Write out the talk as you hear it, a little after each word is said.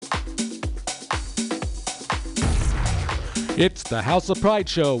It's the House of Pride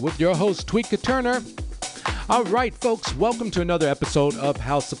Show with your host, Tweeka Turner. All right, folks, welcome to another episode of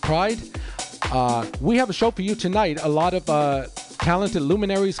House of Pride. We have a show for you tonight. A lot of talented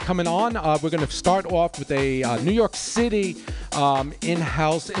luminaries coming on. We're going to start off with a New York City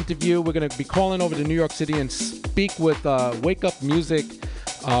in-house interview. We're going to be calling over to New York City and speak with Wake Up Music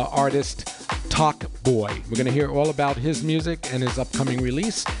artist Talk Boy. We're going to hear all about his music and his upcoming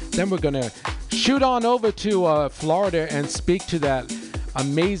release. Then we're going to shoot on over to Florida and speak to that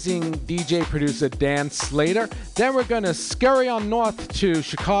amazing DJ producer Dan Slater. Then we're going to scurry on north to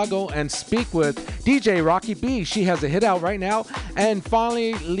Chicago and speak with DJ Rocky B. She has a hit out right now. And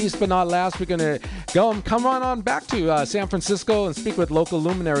finally, least but not last, we're going to come on back to San Francisco and speak with local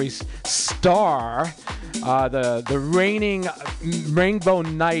luminaries Star, the reigning Rainbow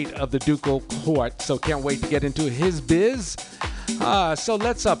Knight of the Ducal Court. So can't wait to get into his biz. So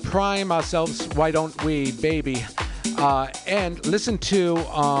let's prime ourselves, why don't we, baby? And listen to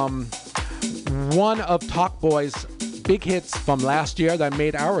one of Talk Boy's big hits from last year that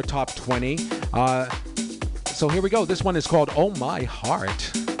made our top 20. So here we go. This one is called Oh My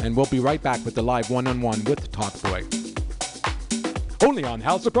Heart. And we'll be right back with the live one-on-one with Talk Boy. Only on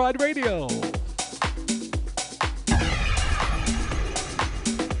House of Pride Radio.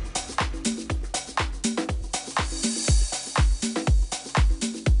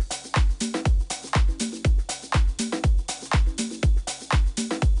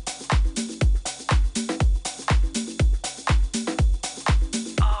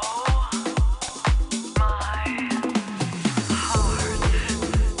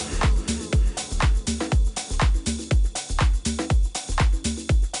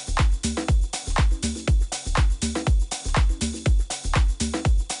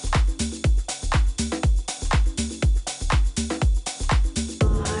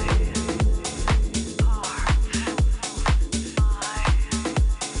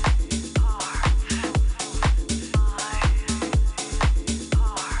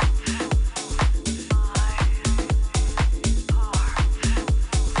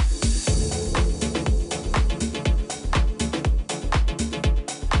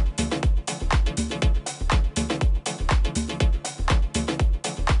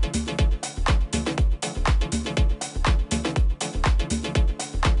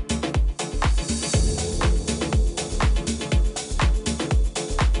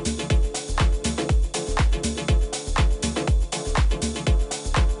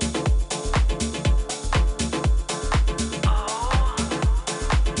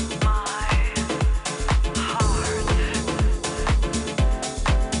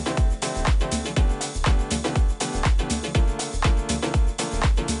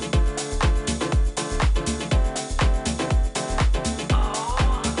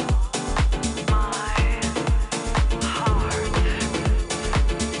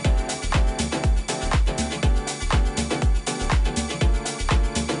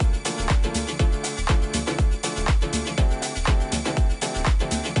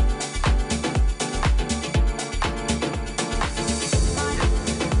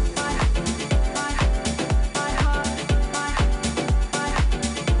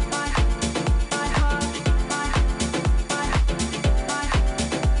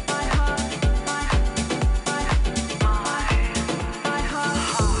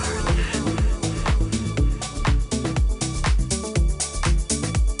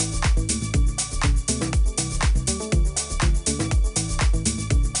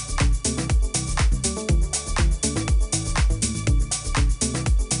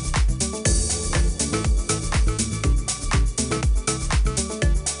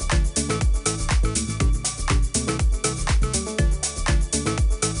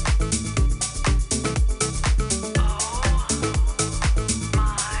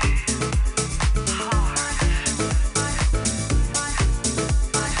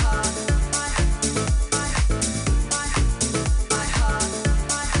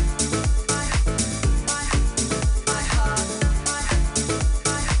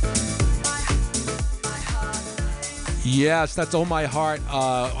 Yes, that's Oh My Heart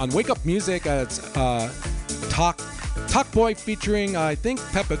on Wake Up Music. It's Talk Boy featuring, I think,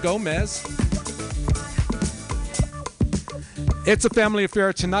 Pepe Gomez. It's a family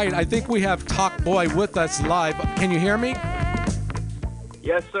affair tonight. I think we have Talk Boy with us live. Can you hear me?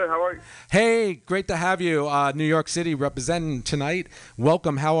 Yes, sir. How are you? Hey, great to have you. New York City representing tonight.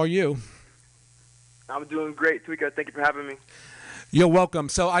 Welcome. How are you? I'm doing great, Tweeka. Thank you for having me. You're welcome.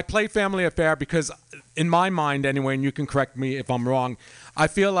 So I play Family Affair because, in my mind anyway, and you can correct me if I'm wrong, I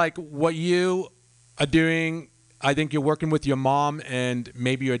feel like what you are doing, I think you're working with your mom and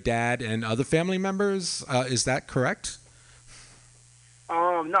maybe your dad and other family members. Is that correct?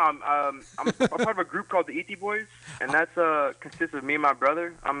 No, I'm a part of a group called the ET Boys, and that's consists of me and my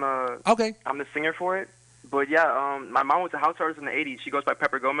brother. Okay. I'm the singer for it. But yeah, my mom was a house artist in the '80s. She goes by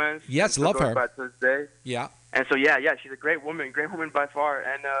Pepper Gomez. Yes, love her. By to this day. Yeah. And so yeah, she's a great woman by far,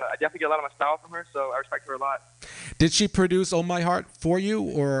 and I definitely get a lot of my style from her. So I respect her a lot. Did she produce "Oh My Heart" for you,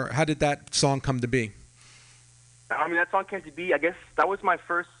 or how did that song come to be? I mean, that song came to be. I guess that was my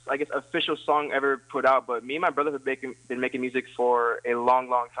first, official song ever put out. But me and my brother have been making music for a long,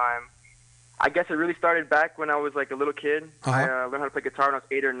 long time. I guess it really started back when I was like a little kid. Uh-huh. I learned how to play guitar when I was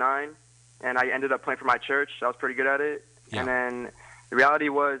 8 or 9, and I ended up playing for my church. I was pretty good at it. Yeah. And then the reality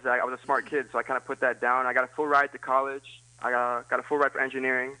was I was a smart kid, so I kind of put that down. I got a full ride to college. I got a full ride for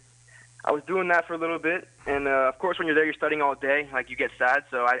engineering. I was doing that for a little bit, and of course, when you're there, you're studying all day. Like, you get sad,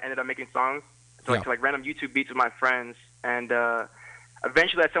 so I ended up making songs. So to random YouTube beats with my friends, and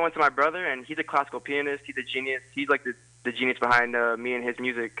eventually I sent one to my brother, and he's a classical pianist. He's a genius. He's like the genius behind me and his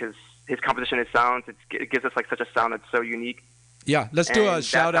music, because his composition, his sounds, it gives us like such a sound that's so unique. Yeah, let's do a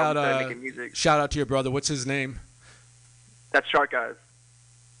shout out. Shout out to your brother. What's his name? That's Shark Eyes.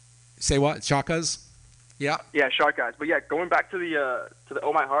 Say what? Shakas? Yeah. Yeah, Shark Eyes. But yeah, going back to the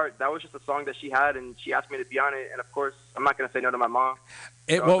Oh My Heart, that was just a song that she had, and she asked me to be on it. And of course, I'm not gonna say no to my mom.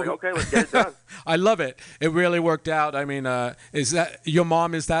 So I was like, okay, let's get it done. I love it. It really worked out. I mean, is that your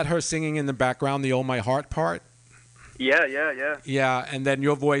mom? Is that her singing in the background, the "Oh My Heart" part? Yeah. Yeah, and then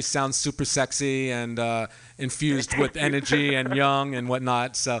your voice sounds super sexy and infused with energy and young and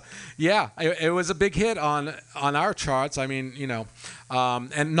whatnot. So, yeah, it was a big hit on our charts. I mean,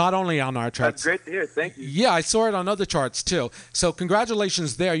 and not only on our charts. That's great to hear. Thank you. Yeah, I saw it on other charts too. So,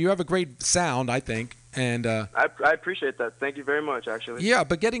 congratulations there. You have a great sound, I think. And I appreciate that. Thank you very much, actually. Yeah,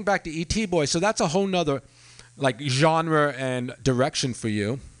 but getting back to ET Boy, so that's a whole nother like genre and direction for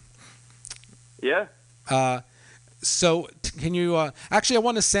you. Yeah. So can you actually? I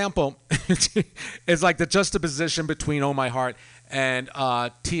want to sample. It's like the juxtaposition between "Oh My Heart" and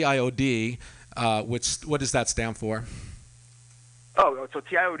TIOD. What does that stand for? Oh, so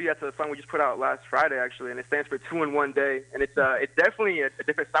TIOD, that's a song we just put out last Friday, actually, and it stands for 2 in 1 Day, and it's definitely a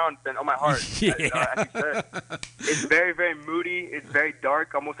different sound than "Oh My Heart." Yeah. As you said. It's very, very moody. It's very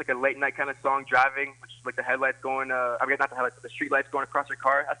dark, almost like a late night kind of song, driving, which is like the headlights going. I mean, not the headlights, but the street lights going across your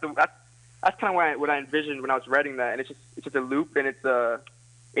car. That's kind of what I envisioned when I was writing that, and it's just a loop, and it's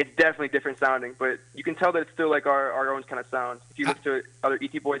definitely different sounding, but you can tell that it's still like our own kind of sound. If you listen to other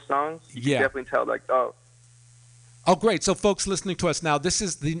ET Boys songs, you can definitely tell like Oh, great! So, folks listening to us now, this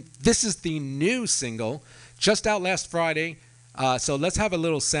is the new single, just out last Friday. So let's have a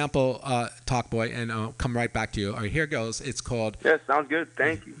little sample, Talkboy, and I'll come right back to you. All right, here goes. It's called. Yeah, sounds good.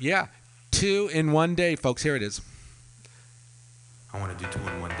 Thank you. Yeah, 2 in 1 Day, folks. Here it is. I want to do 2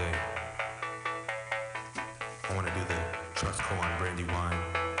 in 1 day. I want to do the Trustco on brandy wine.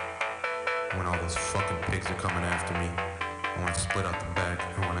 When all those fucking pigs are coming after me, I want to split out the back.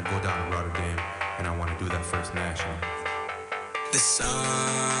 I want to go down to Rotterdam, and I want to do that First National. The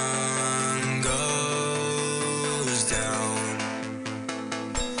sun goes down,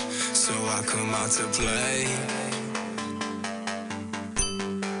 so I come out to play.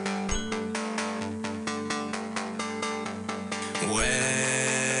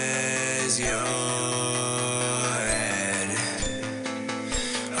 Where's your head?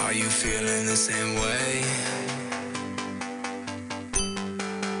 Are you feeling the same way?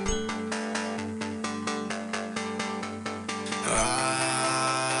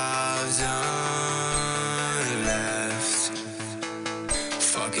 I've done left,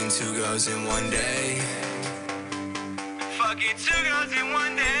 fucking 2 girls in 1 day. Fucking 2 girls in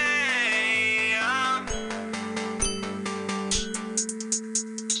 1 day.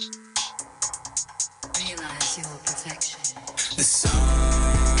 Realize your perfection. The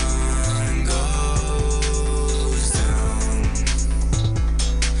sun goes down,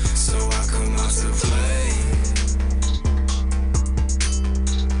 so I come out to play.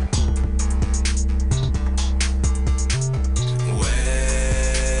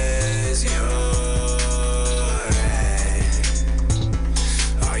 Where's your head?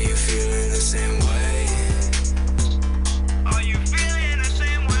 Are you feeling the same way? Are you feeling the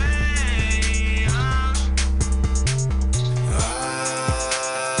same way?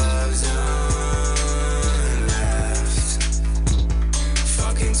 I've done left,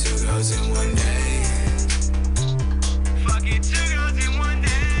 fucking 2 girls in 1 day. Fucking 2 girls in 1 day.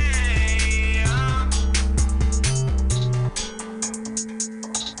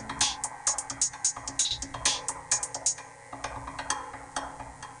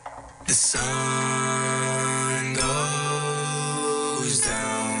 The sun goes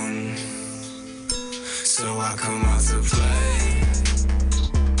down, so I come out to play.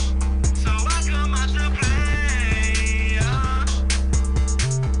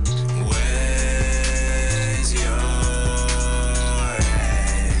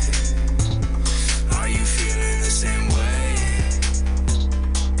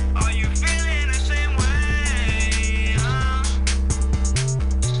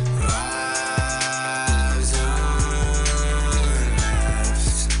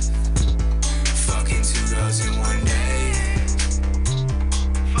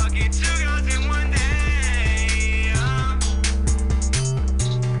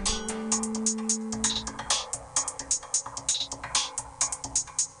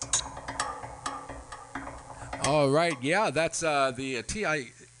 All right, yeah, that's the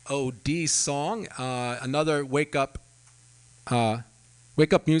TIOD song. Another wake up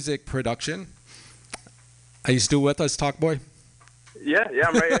music production. Are you still with us, Talkboy? Yeah,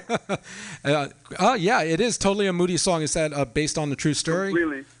 I'm right here. Yeah, it is totally a Moody song. Is that based on the true story?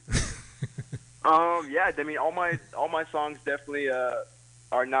 Completely. Yeah, I mean, all my songs definitely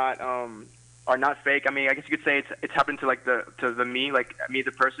are not fake. I mean, I guess you could say it's happened to like the me, like me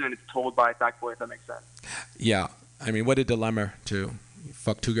the person, and it's told by Sackboy, if that makes sense. Yeah, I mean, what a dilemma to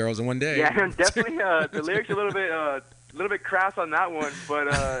fuck 2 girls in one day. Yeah, and definitely the lyrics are a little bit crass on that one, but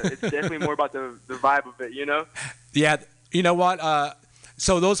it's definitely more about the vibe of it, you know? Yeah, you know what?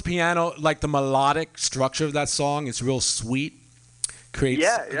 So those piano, like the melodic structure of that song, is real sweet.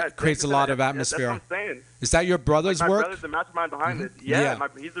 Creates a lot of atmosphere. That's what I'm saying. Is that your brother's my work? My brother's the mastermind behind it. Yeah,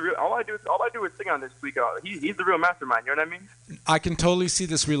 he's the real. All I do is sing on this week. He's the real mastermind. You know what I mean? I can totally see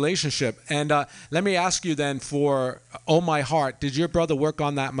this relationship. And let me ask you then, for "Oh My Heart," did your brother work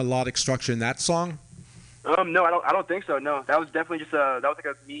on that melodic structure in that song? No, I don't think so. No, that was definitely just that was like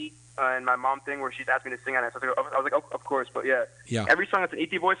a me and my mom thing where she's asked me to sing on it. So I was like, oh, of course. But yeah. Every song that's an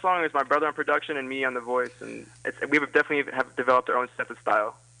ET Boy song is my brother on production and me on the voice, and we definitely have developed our own separate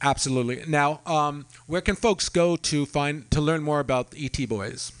style. Absolutely. Now, where can folks go to learn more about the ET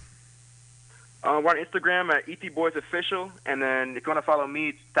Boys? We're on Instagram at ET Boys Official, and then if you want to follow me,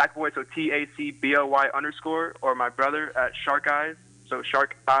 it's Sackboy, so TACBOY_, or my brother at Shark Eyes, so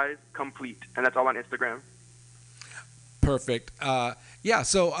Shark Eyes Complete, and that's all on Instagram. Perfect. Yeah.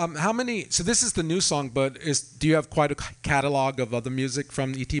 So, how many? So this is the new song, but do you have quite a catalog of other music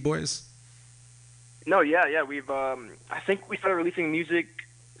from the ET Boys? No. Yeah. We've. I think we started releasing music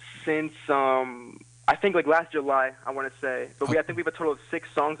since I think like last July. I want to say, but I think we have a total of 6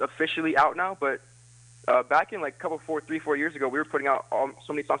 songs officially out now. But back in like 3-4 years ago, we were putting out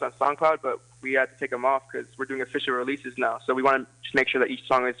so many songs on SoundCloud, but we had to take them off because we're doing official releases now. So we want to just make sure that each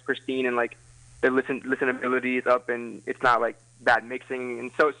song is pristine and like the listenability is up and it's not like bad mixing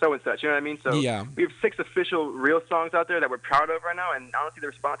and so and such. You know what I mean? So yeah. We have 6 official real songs out there that we're proud of right now, and honestly, the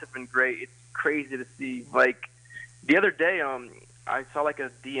response has been great. It's crazy to see. Like the other day, I saw like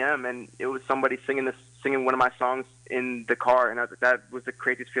a DM and it was somebody singing one of my songs in the car, and I was like, that was the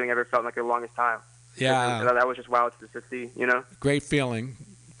craziest feeling I ever felt in like the longest time. Yeah, that was just wild to see. You know, great feeling.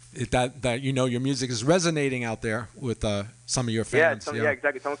 That you know your music is resonating out there with some of your fans. Yeah,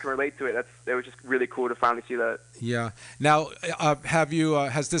 exactly. Someone can relate to it. It was just really cool to finally see that. Yeah. Now,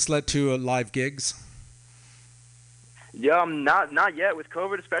 has this led to live gigs? Yeah, not yet with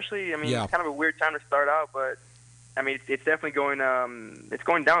COVID, especially. I mean, It's kind of a weird time to start out, but I mean, it's definitely going. It's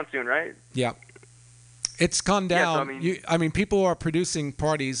going down soon, right? Yeah. It's gone down. Yeah, so, I mean, people are producing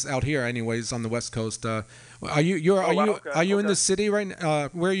parties out here, anyways, on the West Coast. Are you in the city right now?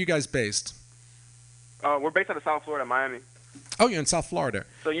 Where are you guys based? We're based out of South Florida, Miami. Oh, you're in South Florida.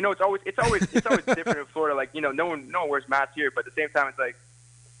 So it's always different in Florida. Like no one wears masks here, but at the same time, it's like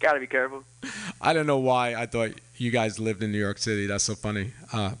gotta be careful. I don't know why I thought you guys lived in New York City. That's so funny.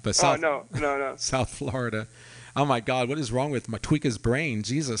 But no. South Florida. Oh my God, what is wrong with my tweaker's brain?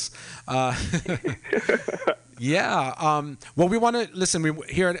 Jesus. Yeah. Well, we want to listen. We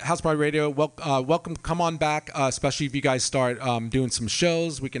here at HouseOfPride Radio. Welcome. Come on back. Especially if you guys start doing some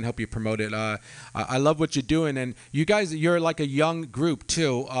shows, we can help you promote it. I love what you're doing, and you guys, you're like a young group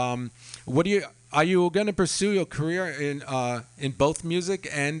too. Are you going to pursue your career in both music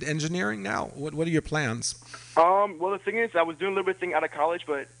and engineering now? What are your plans? Well, the thing is, I was doing a little bit of thing out of college,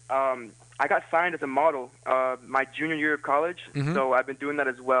 but I got signed as a model my junior year of college, so I've been doing that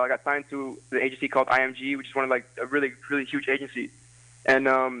as well. I got signed to the agency called IMG, which is one of like a really, really huge agency. And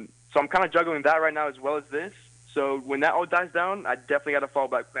so I'm kind of juggling that right now as well as this. So when that all dies down, I definitely got a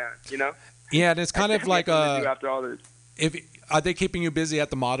fallback plan, you know? Yeah, and it's kind of like after all this. Are they keeping you busy at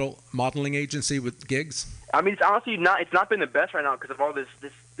the modeling agency with gigs? I mean, it's honestly not. It's not been the best right now because of all this.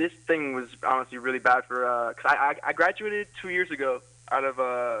 This thing was honestly really bad for. Because I graduated 2 years ago out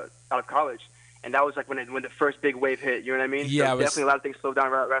of college, and that was like when the first big wave hit. You know what I mean? Yeah, so definitely a lot of things slowed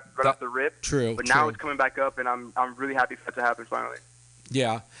down right off the rip. True. But now it's coming back up, and I'm really happy for that to happen finally.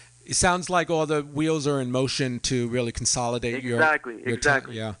 Yeah. It sounds like all the wheels are in motion to really consolidate your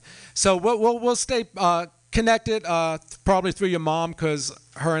Exactly. Yeah. So we'll stay connected, probably through your mom, because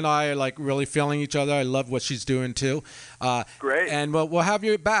her and I are like really feeling each other. I love what she's doing too. Great. And we'll have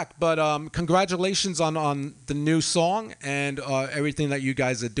you back. But congratulations on the new song and everything that you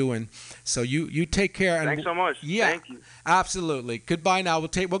guys are doing. So you take care. Thanks so much. Yeah. Thank you. Absolutely. Goodbye now.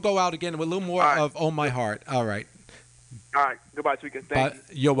 We'll go out again with a little more of Oh My Heart. All right. All right. Goodbye, Tweeka. Thank you.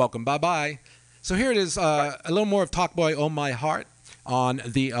 You're welcome. Bye-bye. So here it is, a little more of Talkboy, Oh My Heart, on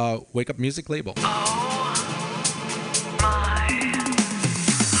the Wake Up Music label. Oh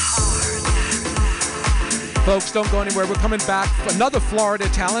folks. Don't go anywhere. We're coming back for another Florida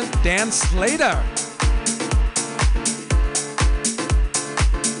talent, Dan Slater.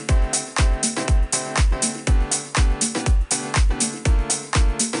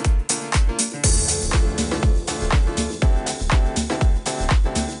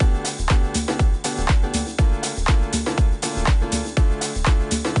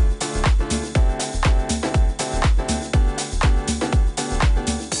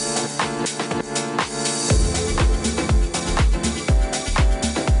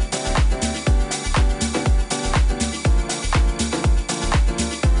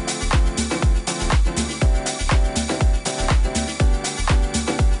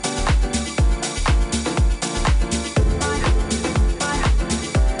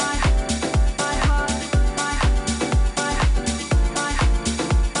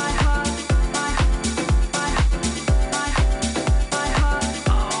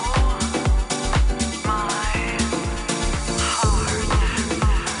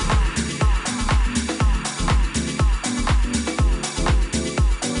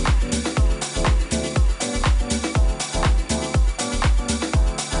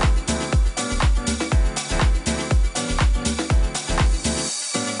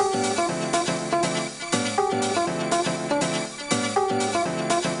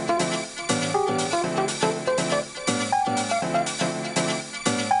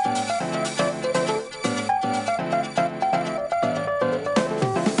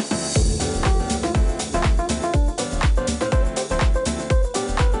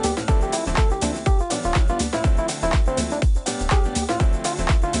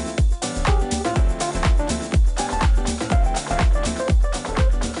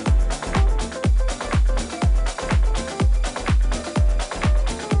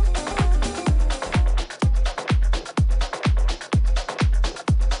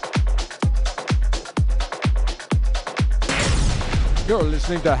 You're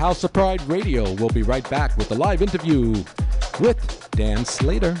listening to House of Pride Radio. We'll be right back with a live interview with Dan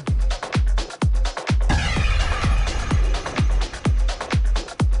Slater.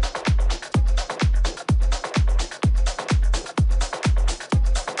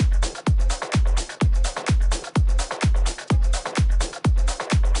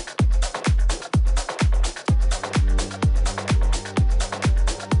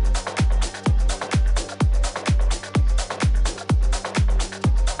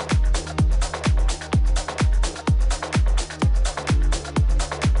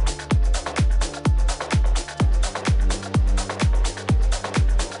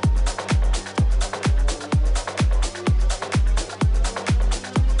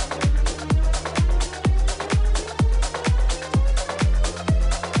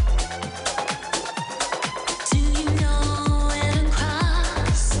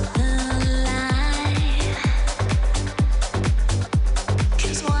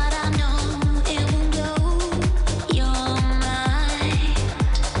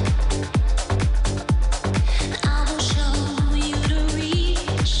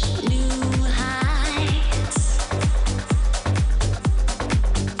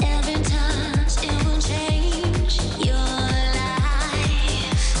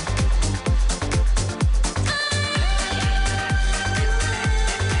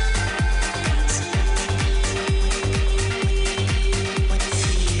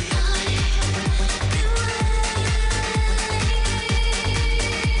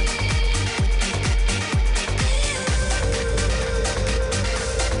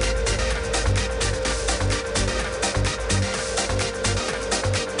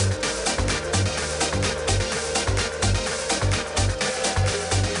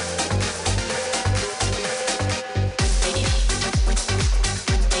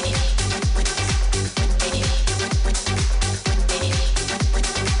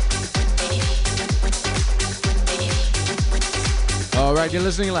 All right, you're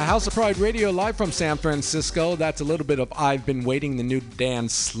listening to House of Pride Radio live from San Francisco. That's a little bit of I've Been Waiting, the new Dan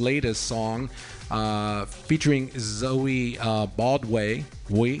Slater song, featuring Zoe Baldway.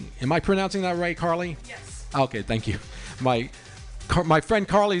 Am I pronouncing that right, Carly? Yes. Okay, thank you. My friend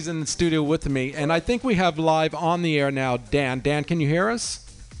Carly's in the studio with me, and I think we have live on the air now Dan. Dan, can you hear us?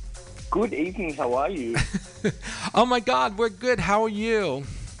 Good evening. How are you? Oh, my God, we're good. How are you?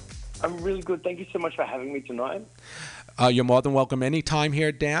 I'm really good. Thank you so much for having me tonight. You're more than welcome anytime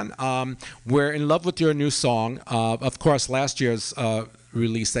here, Dan. We're in love with your new song. Of course, last year's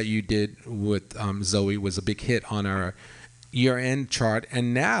release that you did with Zoe was a big hit on our year-end chart.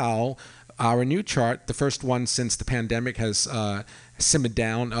 And now our new chart, the first one since the pandemic has simmer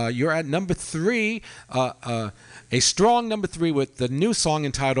down. You're at number 3, a strong number 3 with the new song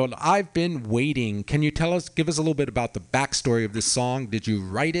entitled "I've Been Waiting." Can you give us a little bit about the backstory of this song? Did you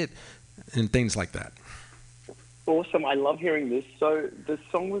write it, and things like that? Awesome. I love hearing this. So the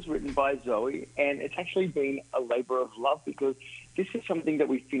song was written by Zoe, and it's actually been a labor of love because this is something that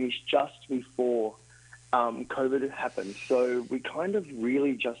we finished just before COVID happened. So we kind of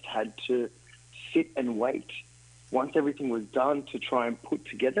really just had to sit and wait once everything was done to try and put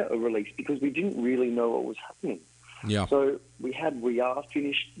together a release because we didn't really know what was happening. Yeah. So we had We Are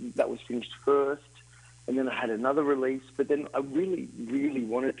finished, that was finished first, and then I had another release, but then I really, really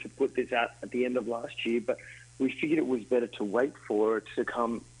wanted to put this out at the end of last year, but we figured it was better to wait for it to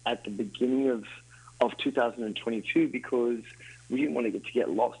come at the beginning of 2022 because we didn't want it to get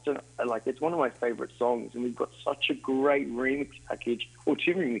lost. And it's one of my favorite songs, and we've got such a great remix package, or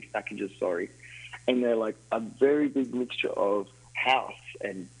 2 remix packages, sorry. And they're like a very big mixture of house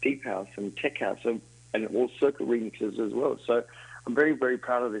and deep house and tech house and all circuit remixes as well. So I'm very, very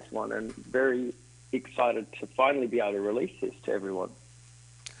proud of this one and very excited to finally be able to release this to everyone.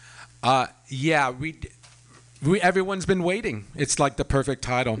 Yeah, everyone's been waiting. It's like the perfect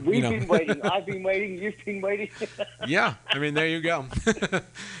title. We've been waiting. I've been waiting. You've been waiting. Yeah, I mean, there you go.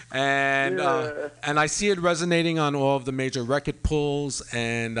 And I see it resonating on all of the major record pulls,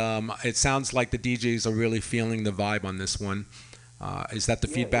 and it sounds like the DJs are really feeling the vibe on this one. Is that the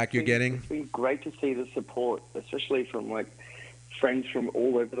feedback you're getting? It's been great to see the support, especially from friends from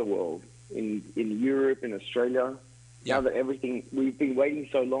all over the world, in Europe, in Australia. Yeah. Now that we've been waiting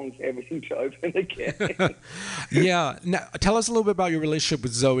so long for everything to open again. Yeah. Now, tell us a little bit about your relationship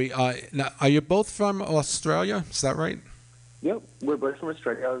with Zoe. Now, are you both from Australia? Is that right? Yep, we're both from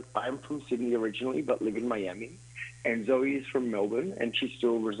Australia. I'm from Sydney originally, but live in Miami. And Zoe is from Melbourne, and she's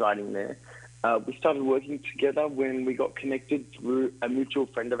still residing there. We started working together when we got connected through a mutual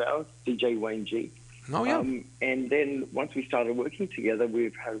friend of ours, DJ Wayne G. Oh, yeah. And then once we started working together,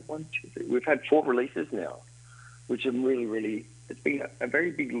 we've had 4 releases now, which I'm really, it's been a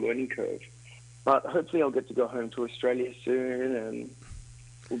very big learning curve. But hopefully I'll get to go home to Australia soon, and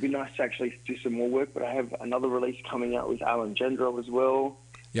it will be nice to actually do some more work. But I have another release coming out with Alan Gendro as well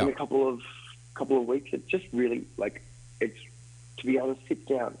in a couple of weeks. It's just really, it's to be able to sit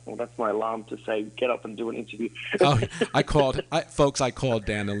down. Well, that's my alarm to say, get up and do an interview. I called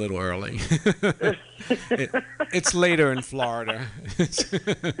Dan a little early. It's later in Florida.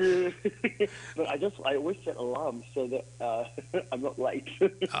 But I always set alarms so that I'm not late.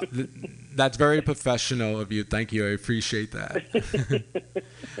 That's very professional of you. Thank you. I appreciate that.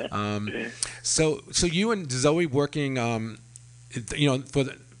 So you and Zoe working,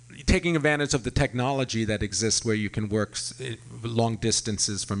 taking advantage of the technology that exists where you can work long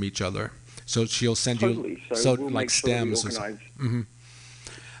distances from each other. So she'll send you we'll stems. Mm-hmm.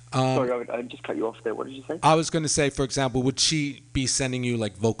 Sorry, I just cut you off there. What did you say? I was going to say, for example, would she be sending you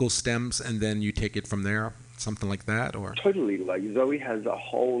vocal stems and then you take it from there, something like that, or? Totally. Zoe has a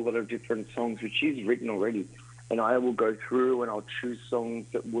whole lot of different songs which she's written already, and I will go through and I'll choose songs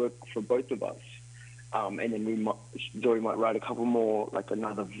that work for both of us. And then Zoe might write a couple more, like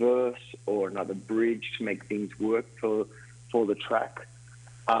another verse or another bridge to make things work for the track.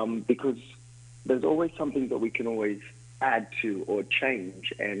 Because there's always something that we can always add to or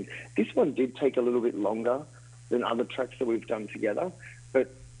change. And this one did take a little bit longer than other tracks that we've done together,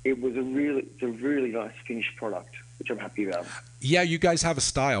 but it's a really nice finished product, which I'm happy about. Yeah, you guys have a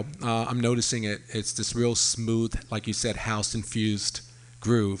style. I'm noticing it. It's this real smooth, like you said, house-infused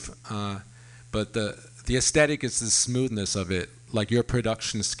groove. But the aesthetic is the smoothness of it. Your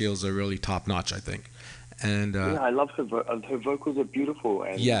production skills are really top notch, I think. And I love her. Her vocals are beautiful.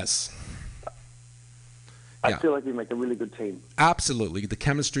 And yes. I feel like we make a really good team. Absolutely, the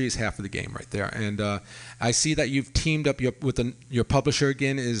chemistry is half of the game right there. And I see that you've teamed up with your publisher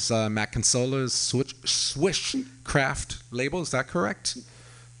again. Is Matt Consola's Swishcraft label? Is that correct?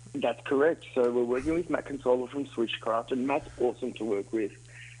 That's correct. So we're working with Matt Consola from Swishcraft, and Matt's awesome to work with.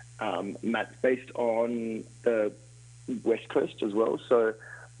 Matt's based on the West Coast as well. So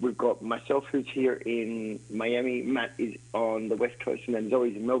we've got myself, who's here in Miami. Matt is on the West Coast, and then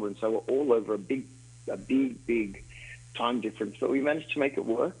Zoe's in Melbourne. So we're all over a big time difference. But we managed to make it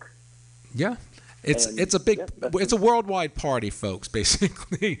work. Yeah. It's a worldwide party, folks,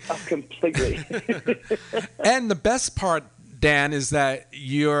 basically. Completely. And the best part, Dan, is that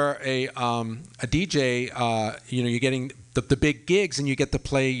you're a DJ. You're getting the big gigs, and you get to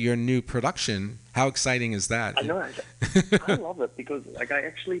play your new production. How exciting is that? I know. I love it because I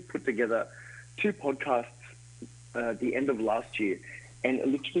actually put together 2 podcasts at the end of last year, and it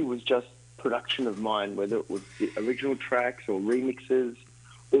literally was just production of mine, whether it was the original tracks or remixes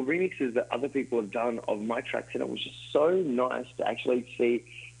that other people have done of my tracks. And it was just so nice to actually see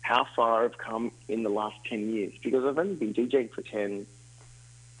how far I've come in the last 10 years, because I've only been DJing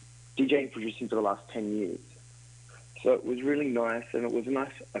and producing for the last 10 years. So it was really nice, and it was a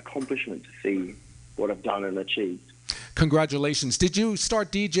nice accomplishment to see what I've done and achieved. Congratulations. Did you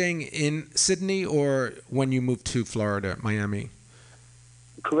start DJing in Sydney or when you moved to Florida, Miami?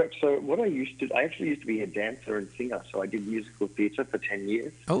 Correct. So what I actually used to be a dancer and singer. So I did musical theatre for 10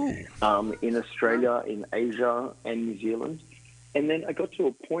 years. Oh. In Australia, in Asia, and New Zealand. And then I got to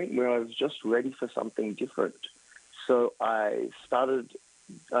a point where I was just ready for something different. So I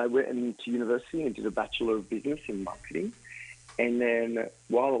went into university and did a Bachelor of Business in Marketing. And then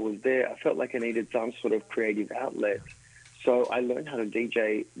while I was there, I felt like I needed some sort of creative outlet. So I learned how to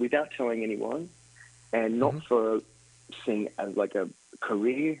DJ without telling anyone, and not for seeing as like a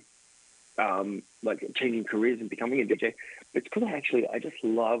career, like changing careers and becoming a DJ. But it's because I just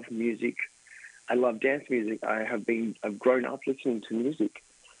love music. I love dance music. I've grown up listening to music.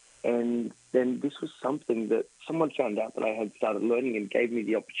 And then this was something that someone found out that I had started learning and gave me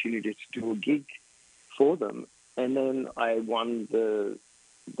the opportunity to do a gig for them. And then I won the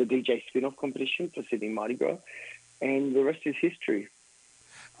DJ spin-off competition for Sydney Mardi Gras, and the rest is history.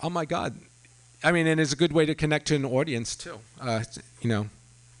 Oh, my God. I mean, and it's a good way to connect to an audience, too. In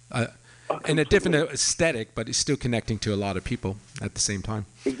a different aesthetic, but it's still connecting to a lot of people at the same time.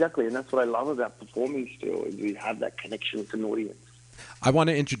 Exactly, and that's what I love about performing still, is we have that connection with an audience. I want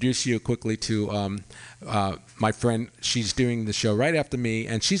to introduce you quickly to my friend. She's doing the show right after me,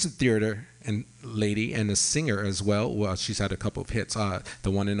 and she's a theater lady and a singer as well. Well, she's had a couple of hits.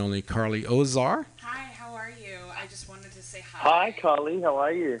 The one and only Carly Ozar. Hi, how are you? I just wanted to say hi. Hi, Carly. How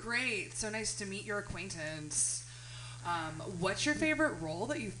are you? Great. So nice to meet your acquaintance. What's your favorite role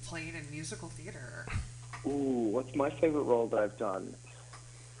that you've played in musical theater? Ooh, what's my favorite role that I've done?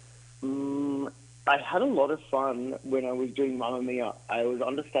 I had a lot of fun when I was doing Mamma Mia. I was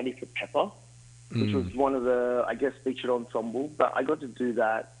understudy for Pepper, which was one of the, I guess, featured ensemble. But I got to do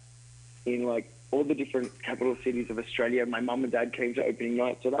that in like all the different capital cities of Australia. My mum and dad came to opening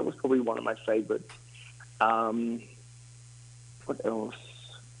night, so that was probably one of my favorites. What else?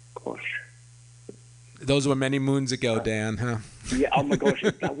 Gosh. Those were many moons ago, Dan, huh? Yeah, oh my gosh.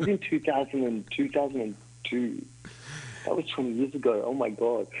 That was in 2002. That was 20 years ago. Oh my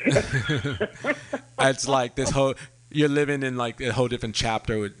God. It's like you're living in like a whole different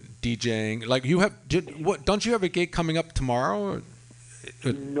chapter with DJing. Like don't you have a gig coming up tomorrow?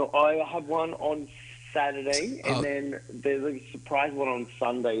 No, I have one on Saturday, and then there's a surprise one on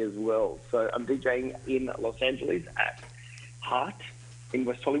Sunday as well. So I'm DJing in Los Angeles at Heart in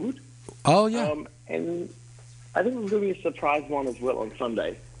West Hollywood. Oh, yeah. And I think there's going to be a surprise one as well on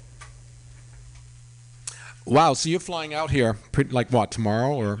Sunday. Wow, so you're flying out here,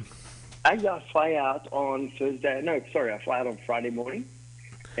 tomorrow or? I fly out on Thursday. No, sorry, I fly out on Friday morning,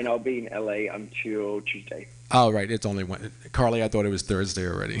 and I'll be in LA until Tuesday. Oh, right. It's only one. Carly, I thought it was Thursday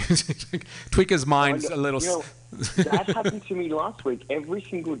already. Tweeka's mind's a little... That happened to me last week. Every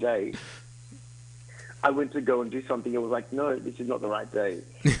single day, I went to go and do something. I was like, no, this is not the right day.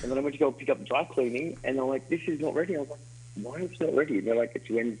 And then I went to go pick up dry cleaning, and they're like, this is not ready. I was like, why is it not ready? And they're like, it's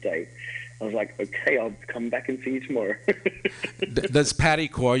Wednesday. I was like, okay, I'll come back and see you tomorrow. Does Patty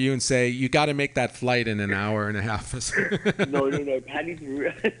call you and say, you got to make that flight in an hour and a half? No. Patty's...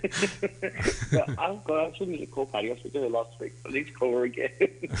 I actually need to call Patty. I spoke to her last week. I need to call her again.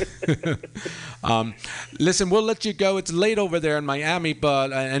 Listen, we'll let you go. It's late over there in Miami, but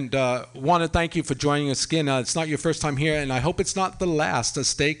want to thank you for joining us again. It's not your first time here, and I hope it's not the last.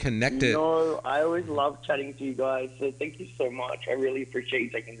 Stay connected. No, I always love chatting to you guys, so thank you so much. I really appreciate you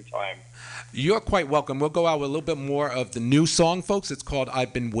taking the time. You're quite welcome. We'll go out with a little bit more of the new song, folks. It's called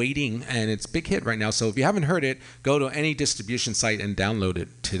I've Been Waiting, and it's a big hit right now. So if you haven't heard it, go to any distribution site and download it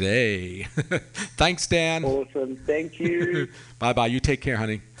today. Thanks, Dan. Awesome. Thank you. Bye-bye. You take care,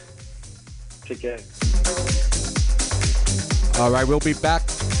 honey. Take care. All right, we'll be back,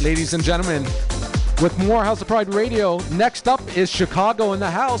 ladies and gentlemen, with more House of Pride Radio. Next up is Chicago in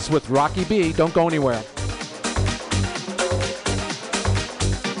the House with Rocky B. Don't go anywhere.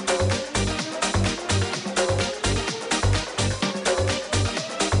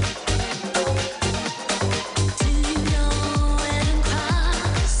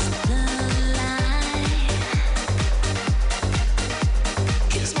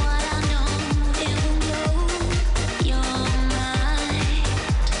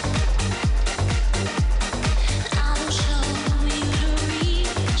 Show you to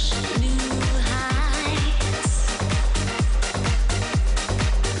reach new heights.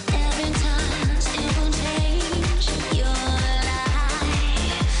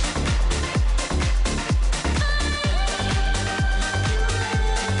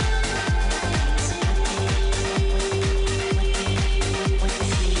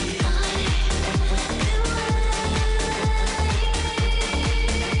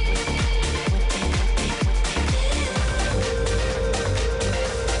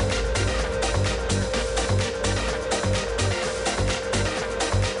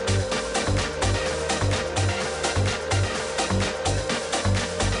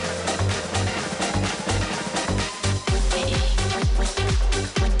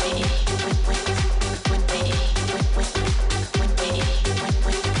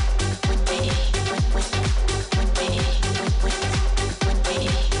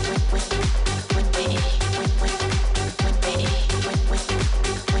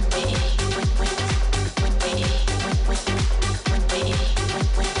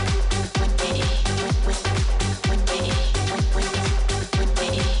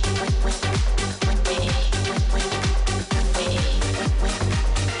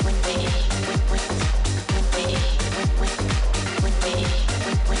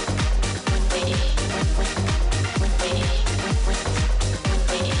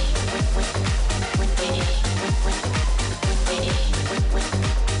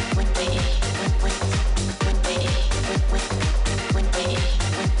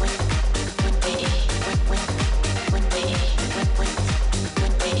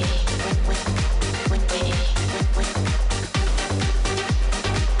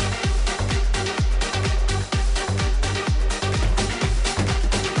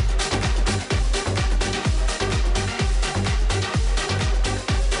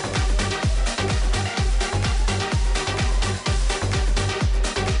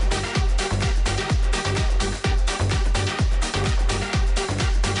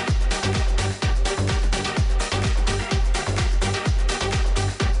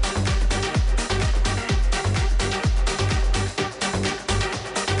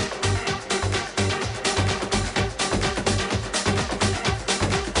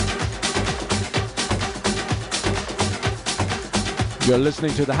 You're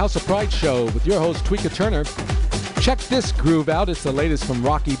listening to the House of Pride show with your host, Tweeka Turner. Check this groove out. It's the latest from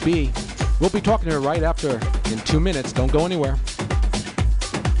Rocky B. We'll be talking to her right after in 2 minutes. Don't go anywhere.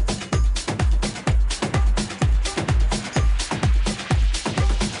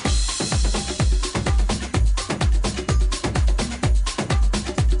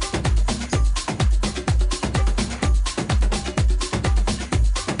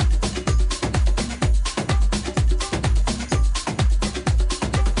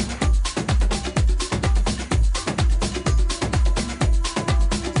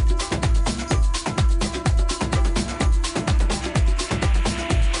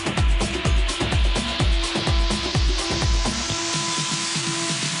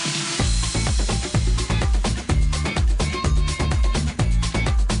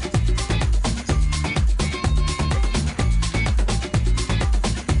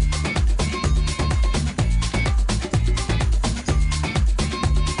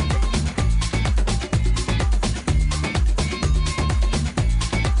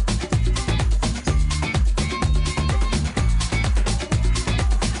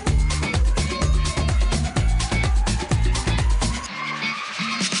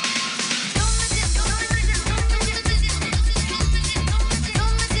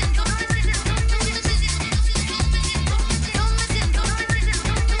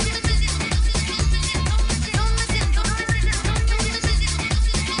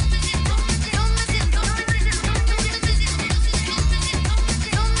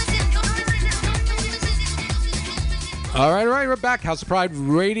 All right, we're back. House of Pride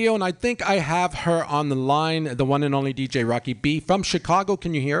Radio, and I think I have her on the line, the one and only DJ Rocky B from Chicago.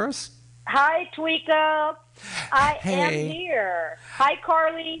 Can you hear us? Hi, Tweeka. I Hey. am here. Hi,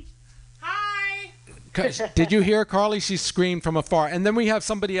 Carly. Hi. Did you hear Carly? She screamed from afar. And then we have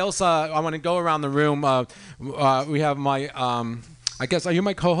somebody else. I want to go around the room. We have my, I guess, are you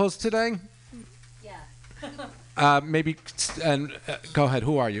my co-host today? Yeah. Maybe, and go ahead.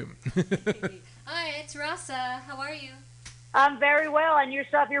 Who are you? Hi, it's Rasa. How are you? I'm very well. And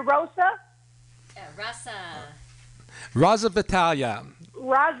yourself, you're Rosa? Rasa. Raza Vitalia.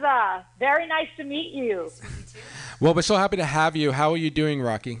 Raza. Very nice to meet you. Well, we're so happy to have you. How are you doing,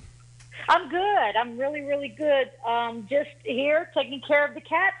 Rocky? I'm good. I'm really, really good. Just here taking care of the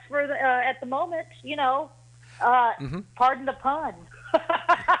cats for the, at the moment, you know. Pardon the pun.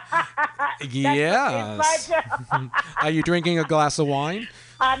 Yes. That's my job. Are you drinking a glass of wine?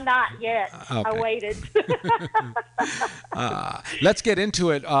 I'm not yet. Okay. I waited. Let's get into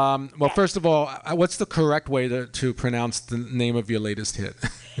it. Well, first of all, what's the correct way to pronounce the name of your latest hit?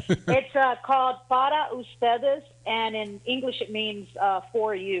 It's called Para Ustedes, and in English it means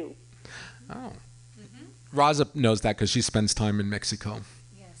for you. Oh. Raza knows that because she spends time in Mexico.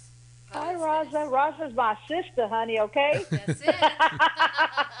 Yes. Hi, Raza. Raza's my sister, honey, okay? That's it.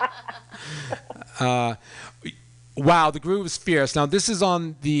 Wow, the groove is fierce. Now, this is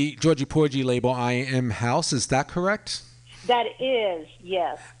on the Georgie Porgy label, I Am House. Is that correct? That is,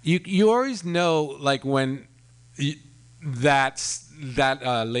 yes. You always know, like, when that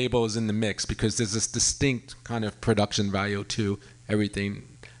label is in the mix because there's this distinct kind of production value to everything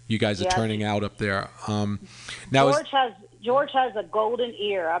you guys are Yes. turning out up there. Now, George has a golden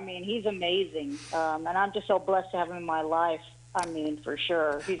ear. I mean, he's amazing. And I'm just so blessed to have him in my life. I mean, for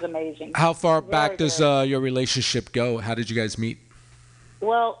sure. He's amazing. how far Very, back does very. your relationship go? How did you guys meet?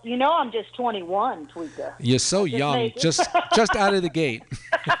 Well, you know I'm just 21, Tweeka. You're so just young, made it. just out of the gate.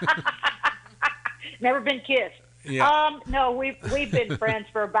 Never been kissed. Yeah. No, we've been friends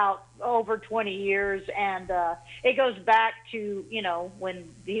for about over 20 years, and it goes back to, you know, when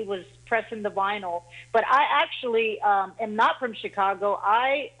he was pressing the vinyl. But I actually am not from Chicago.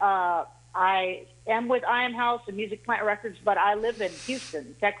 I am with I Am House and Music Plant Records, but I live in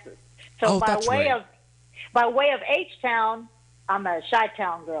Houston, Texas. So Oh, that's right. by way of H-Town, I'm a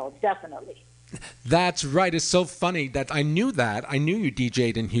Chi-Town girl, definitely. That's right. It's so funny that I knew that. I knew you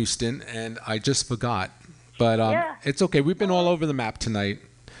DJ'd in Houston, and I just forgot. But Yeah. it's okay. We've been all over the map tonight.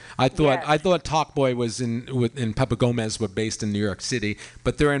 I thought Talk Boy was in Pepper Gomez were based in New York City,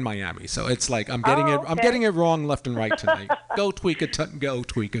 but they're in Miami. So it's like I'm getting Oh, it. I'm okay. getting it wrong left and right tonight. Go Tweeka, go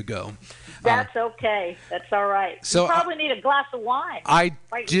Tweeka, go. That's okay. That's all right. so, you probably need a glass of wine. I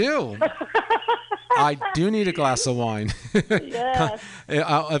Right. do. I do need a glass of wine. Yes.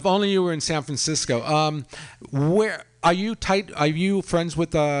 If only you were in San Francisco. Where are you? Are you friends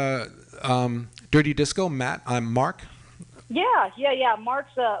with Dirty Disco, Mark? Yeah.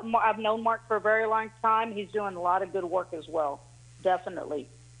 Mark's. I've known Mark for a very long time. He's doing a lot of good work as well. Definitely.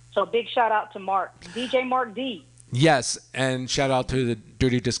 So big shout out to Mark, DJ Mark D. Yes, and shout out to the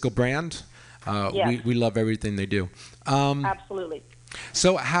Dirty Disco brand. Yes. We love everything they do. Absolutely.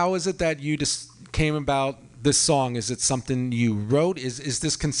 So how is it that you just came about this song? Is it something you wrote? Is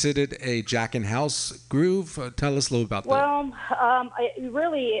this considered a Jack and House groove? Tell us a little about that. Well,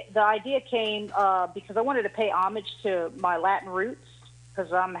 really, the idea came because I wanted to pay homage to my Latin roots,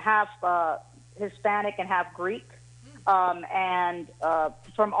 because I'm half Hispanic and half Greek. And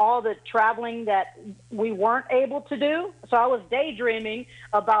from all the traveling that we weren't able to do, so I was daydreaming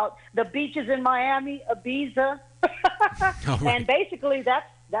about the beaches in Miami, Ibiza, and basically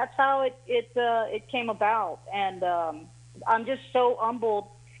that's how it came about. And I'm just so humbled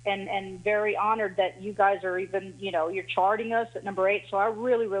and very honored that you guys are even, you're charting us at number 8. So I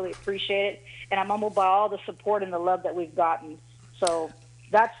really, really appreciate it, and I'm humbled by all the support and the love that we've gotten. So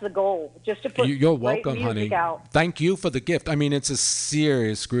that's the goal, just to put You're great welcome, music honey. out. Thank you for the gift. I mean, it's a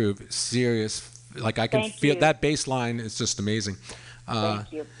serious groove, serious. Like I can feel that bass line is just amazing.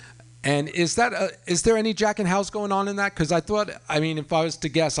 Thank you. And is there any Jack and House going on in that? Because if I was to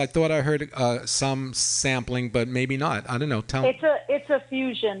guess, I thought I heard some sampling, but maybe not. I don't know. It's a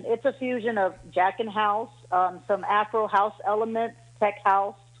fusion. It's a fusion of Jack and House, some Afro house elements, tech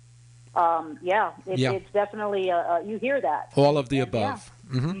house. It's definitely you hear that. All of the above.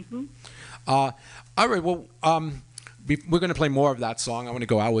 Yeah. Mm-hmm. All right. Well, we're going to play more of that song. I want to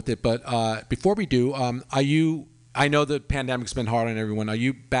go out with it, but before we do, are you? I know the pandemic's been hard on everyone. Are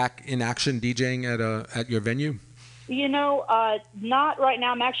you back in action DJing at your venue? Not right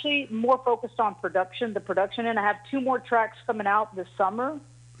now. I'm actually more focused on the production, and I have 2 more tracks coming out this summer,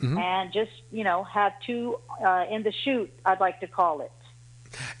 and just have 2 in the shoot, I'd like to call it.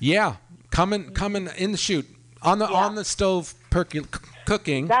 Yeah, coming in the shoot on the stove cooking.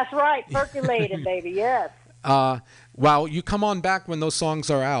 That's right, percolating, baby. Yes. Well, you come on back when those songs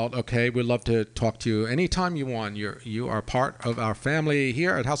are out. Okay, we'd love to talk to you anytime you want. You are part of our family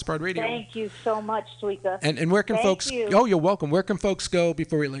here at HouseOfPride Radio. Thank you so much, Tweeka. And where can folks? Oh, you're welcome. Where can folks go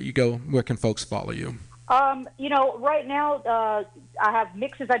before we let you go? Where can folks follow you? Right now I have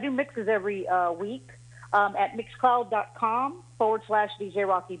mixes. I do mixes every week at mixcloud.com/DJ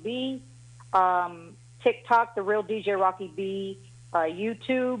Rocky B. TikTok, The Real DJ Rocky B.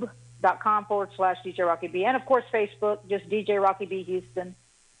 YouTube.com/DJ Rocky B. And, of course, Facebook, just DJ Rocky B Houston.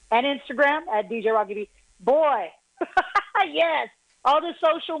 And Instagram at DJ Rocky B. Boy, yes, all the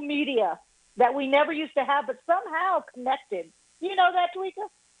social media that we never used to have, but somehow connected. You know that, Tweeka?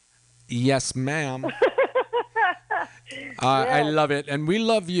 Yes, ma'am. I love it. And we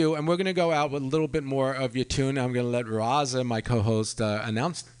love you. And we're going to go out with a little bit more of your tune. I'm going to let Raza, my co-host,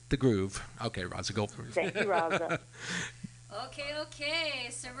 announce the groove. Okay, Raza, go for it. Thank you, Raza. Okay.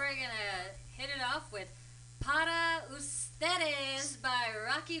 So we're going to hit it off with Para Ustedes by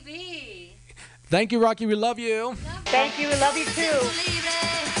Rocky B. Thank you, Rocky. We love you. Thank you. We love you, too.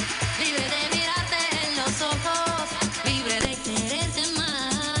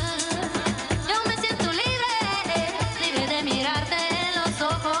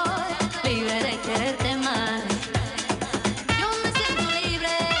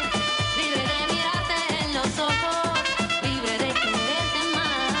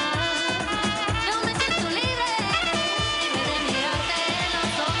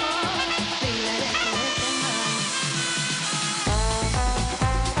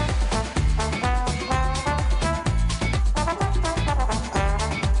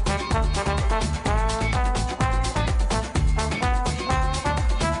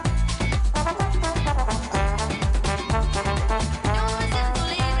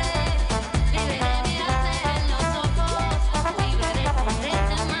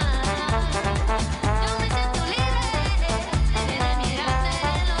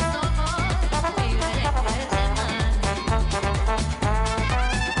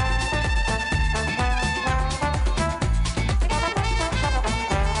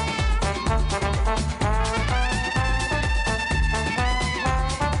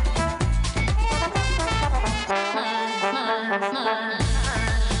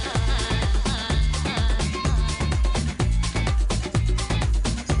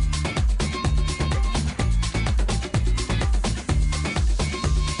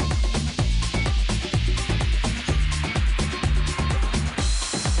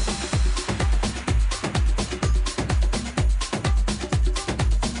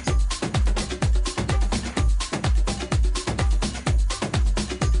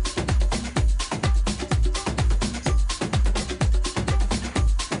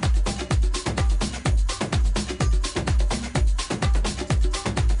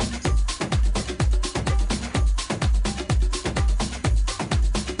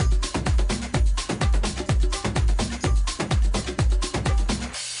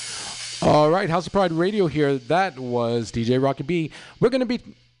 All right, House of Pride Radio here. That was DJ Rocky B. We're going to be,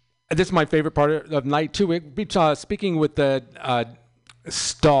 this is my favorite part of night too. We'll be speaking with the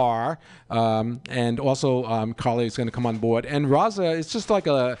Star, and also Carly is going to come on board. And Raza, it's just like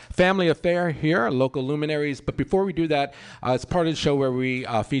a family affair here, local luminaries. But before we do that, it's part of the show where we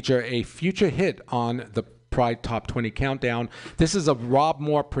feature a future hit on the Pride Top 20 Countdown. This is a Rob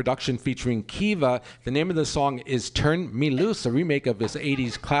Moore production featuring Kiva. The name of the song is Turn Me Loose, a remake of this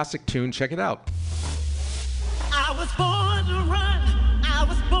 80s classic tune. Check it out. I was born to run, I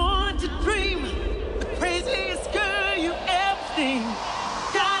was born to dream, the craziest girl you ever seen.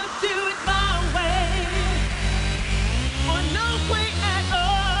 Gotta do it my way, or no way at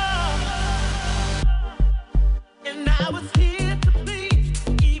all. And I was here to please,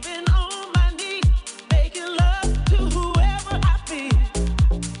 even on my knees, making love to whoever I feel.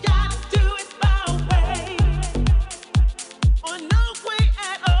 Gotta do it my way, or no way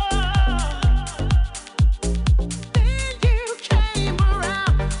at all. Then you came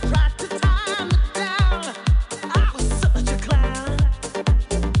around, tried to tie me down. I was such a clown.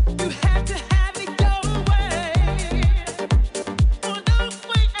 You had to have it your way, or no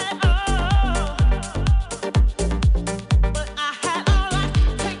way at all. But I had all I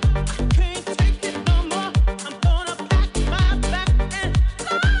could take. I can't take it no more. I'm gonna pack my bag and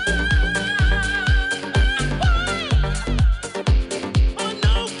or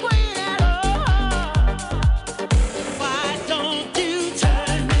no way at all. Why don't you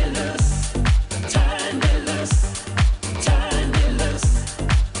turn me loose? Turn me loose. Turn me loose.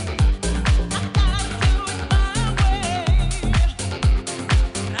 I gotta do it my way.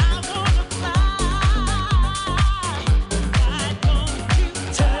 I wanna fly. Why don't you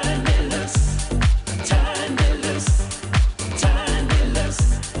turn me loose? Turn me loose. Turn me loose.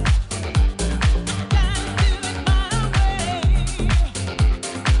 I gotta do it my way.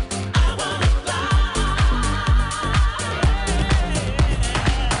 I wanna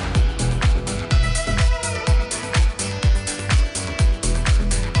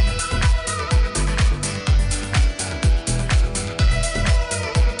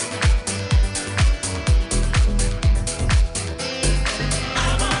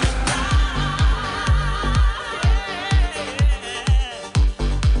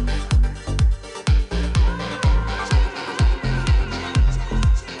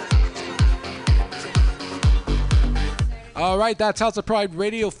All right, that's House of Pride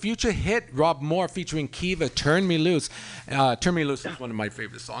Radio future hit, Rob Moore featuring Kiva, Turn Me Loose. Turn Me Loose is one of my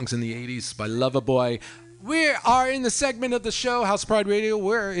favorite songs in the 80s by Loverboy. We are in the segment of the show, House of Pride Radio,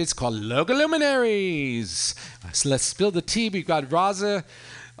 where it's called Local Luminaries. So let's spill the tea. We've got Raza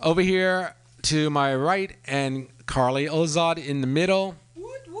over here to my right and Carly Ozad in the middle.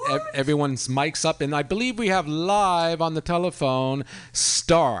 Everyone's mics up, and I believe we have live on the telephone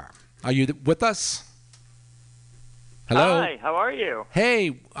Star. Are you with us? Hello. Hi, how are you?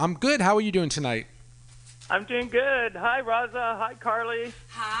 Hey, I'm good. How are you doing tonight? I'm doing good. Hi, Raza. Hi, Carly.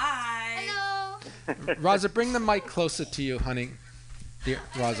 Hi. Hello. Raza, bring the mic closer to you, honey. Dear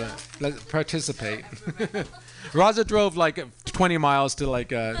Raza, let's participate. Raza drove like 20 miles to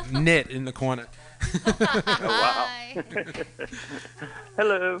like a knit in the corner. Wow.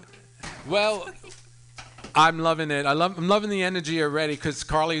 Hello. Well, I'm loving it. I'm loving the energy already because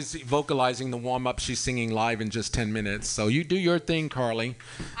Carly's vocalizing the warm-up. She's singing live in just 10 minutes. So you do your thing, Carly.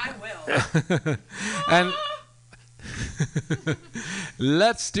 I will. And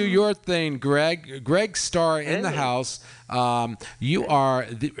let's do your thing, Greg. Greg Starr in the house. You are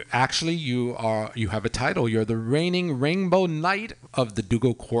you have a title. You're the reigning Rainbow Knight of the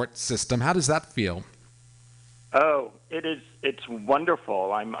Dugal Court system. How does that feel? Oh, it's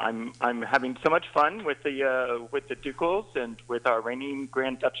wonderful. I'm having so much fun with the Ducals and with our reigning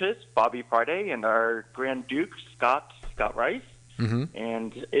Grand Duchess Bobby Friday and our Grand Duke Scott Rice. Mm-hmm.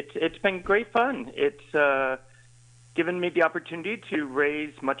 And it's been great fun. It's given me the opportunity to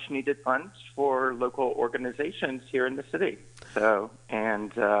raise much needed funds for local organizations here in the city. So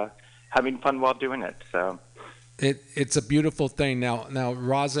and having fun while doing it. So. It's a beautiful thing. Now,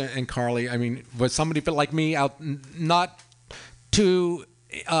 Raza and Carly, I mean, was somebody like me out not too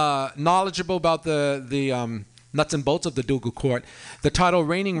knowledgeable about the nuts and bolts of the Dugal Court? The title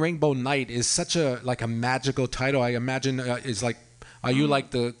 "Reigning Rainbow Knight" is such a magical title. I imagine is like, are you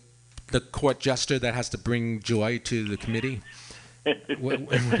like the court jester that has to bring joy to the committee? What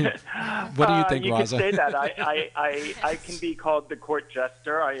do you think, you Raza? You can say that. I can be called the court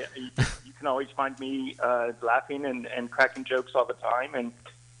jester. You can always find me laughing and cracking jokes all the time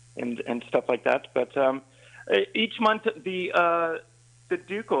and stuff like that. But each month the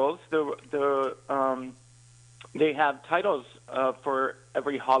Ducals, the they have titles for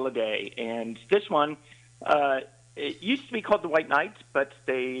every holiday, and this one, it used to be called the White Night, but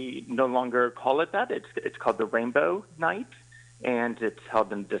they no longer call it that. It's called the Rainbow Night, and it's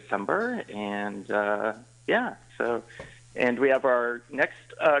held in December, and and we have our next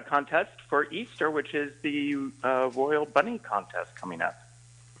contest for Easter, which is the Royal Bunny contest coming up.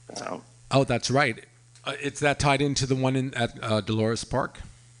 So. Oh, that's right. It's that tied into the one at Dolores Park?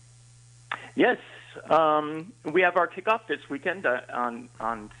 Yes. We have our kickoff this weekend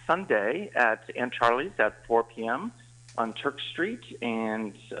on Sunday at Aunt Charlie's at 4 p.m. on Turk Street,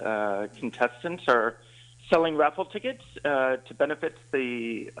 and contestants are selling raffle tickets to benefit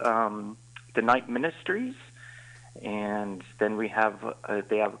the Night Ministries, and then they have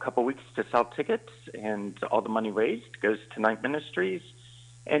a couple weeks to sell tickets, and all the money raised goes to Night Ministries,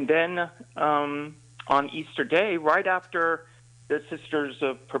 and then on Easter Day, right after the Sisters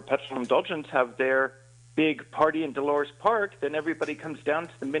of Perpetual Indulgence have their big party in Dolores Park, then everybody comes down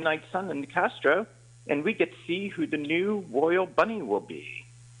to the Midnight Sun in Castro, and we get to see who the new Royal Bunny will be.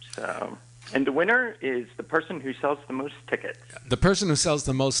 So, and the winner is the person who sells the most tickets. The person who sells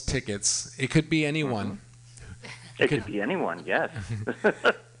the most tickets. It could be anyone. It could be anyone, yes.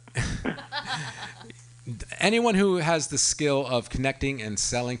 Anyone who has the skill of connecting and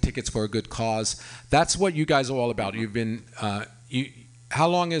selling tickets for a good cause. That's what you guys are all about. You've been... how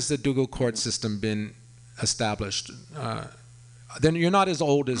long has the Dugal Court system been established? Then you're not as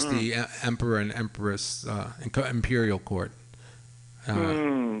old as the Emperor and Empress Imperial Court.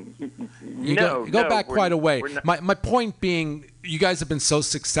 You go back quite a way. My point being, you guys have been so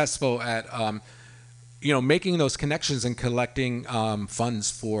successful at making those connections and collecting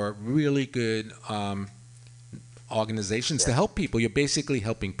funds for really good organizations to help people. You're basically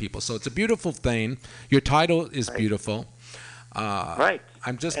helping people. So it's a beautiful thing. Your title is beautiful. Right.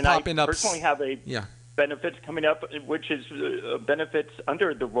 I'm just and popping I up. personally have a benefits coming up, which is benefits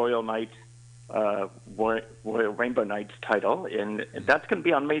under the Royal Night, Royal Rainbow Nights title, and that's going to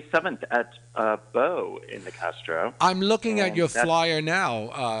be on May 7th at Bow in the Castro. I'm looking at your flyer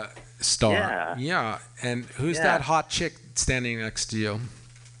now, Star. Yeah. And who's that hot chick standing next to you?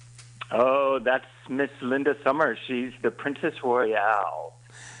 Oh, that's Miss Linda Summers. She's the Princess Royale,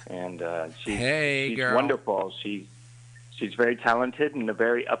 and she's girl. wonderful. She's very talented and a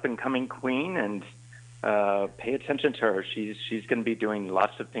very up-and-coming queen, and pay attention to her. She's going to be doing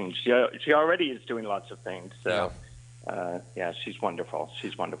lots of things. She already is doing lots of things. So, she's wonderful.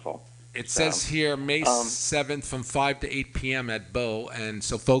 She's wonderful. It says here May 7th from 5 to 8 p.m. at Bow, and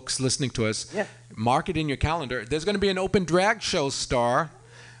so folks listening to us, mark it in your calendar. There's going to be an open drag show, Star.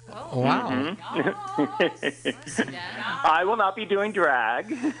 Oh, wow. Mm-hmm. I will not be doing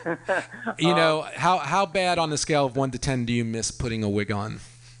drag. How bad on a scale of 1 to 10 do you miss putting a wig on?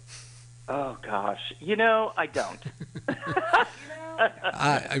 Oh, gosh. I don't.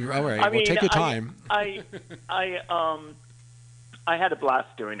 All right. Take your time. I had a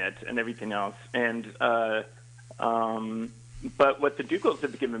blast doing it and everything else. And but what the Dugals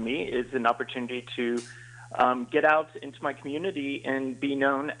have given me is an opportunity to get out into my community and be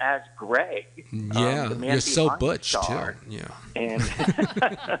known as Greg. Yeah, you're so butch, Star. too. Yeah. And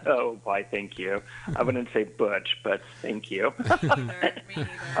oh, why, thank you. I wouldn't say butch, but thank you.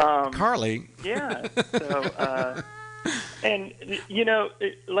 Carly. Yeah. So, and,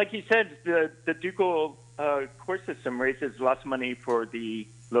 like you said, the Dugal court system raises lots of money for the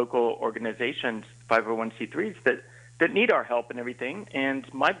local organizations, 501c3s, that need our help and everything. And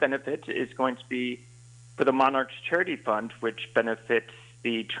my benefit is going to be for the Monarchs Charity Fund, which benefits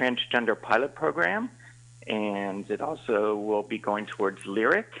the Transgender Pilot Program, and it also will be going towards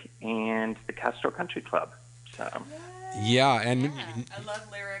Lyric and the Castro Country Club. So, I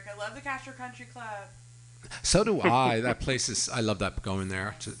love Lyric. I love the Castro Country Club. So do I. That place is. I love that going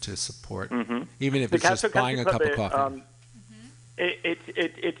there to support, even if the it's Castro just buying Country a cup of coffee.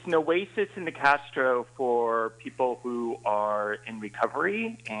 It's an oasis in the Castro for people who are in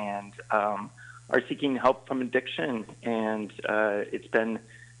recovery and are seeking help from addiction, and it's been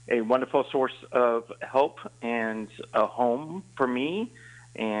a wonderful source of help and a home for me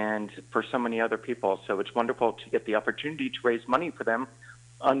and for so many other people. So it's wonderful to get the opportunity to raise money for them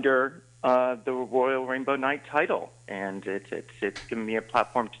under the Royal Rainbow Night title, and it's given me a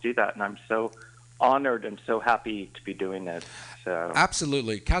platform to do that, and I'm so honored and so happy to be doing this. So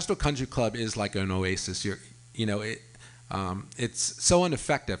absolutely, Castro Country Club is like an oasis. It's so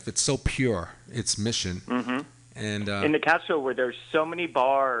ineffective. It's so pure. Its mission. And in the Castro, where there's so many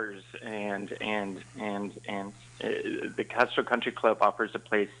bars, and the Castro Country Club offers a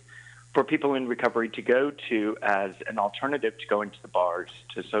place for people in recovery to go to as an alternative to going to the bars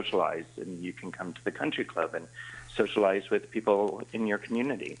to socialize. And you can come to the country club and socialize with people in your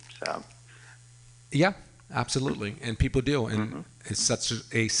community. So, yeah, absolutely, and people do, and it's such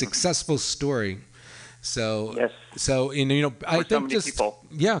a successful story. So, yes. So I think just people.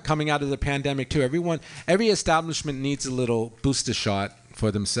 Coming out of the pandemic too. Every establishment needs a little booster shot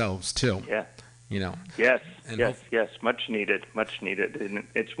for themselves too. Yeah. Yes. Yes. Much needed. And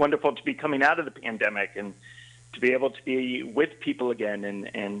it's wonderful to be coming out of the pandemic and to be able to be with people again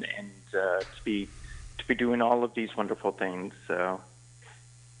and to be doing all of these wonderful things. So.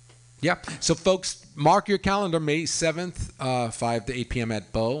 Yeah. So, folks, mark your calendar, May 7th, 5 to 8 p.m.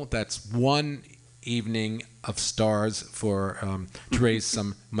 at Bow. That's one evening of stars to raise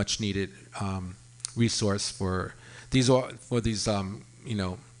some much-needed resource for these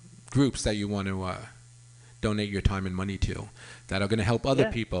groups that you want to donate your time and money to that are going to help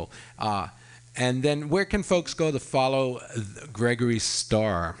other people. And then where can folks go to follow Gregory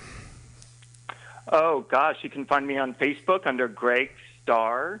Starr? Oh, gosh, you can find me on Facebook under Greg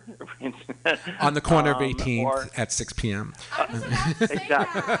Starr. On the corner of 18th at 6 p.m. Exactly.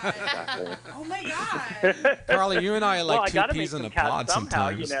 Oh, my God. Carly, you and I are like well, two peas in a pod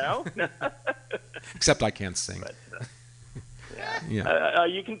sometimes. Somehow, Except I can't sing. But, yeah.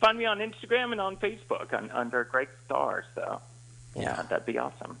 You can find me on Instagram and on Facebook under Greg Starr. So, that'd be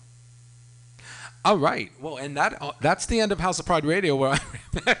awesome. All right. Well, and that's the end of House of Pride Radio. Where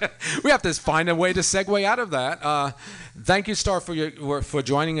we have to find a way to segue out of that. Thank you, Starr, for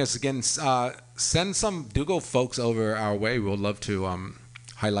joining us again. Send some Dougal folks over our way. We'll love to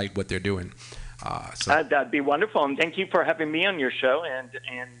highlight what they're doing. That'd be wonderful. And thank you for having me on your show.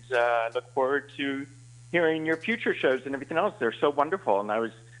 And I look forward to hearing your future shows and everything else. They're so wonderful. And I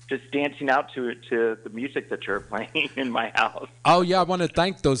was just dancing out to the music that you're playing in my house. Oh, yeah. I want to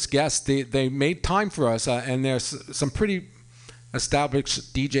thank those guests. They made time for us. And there's some pretty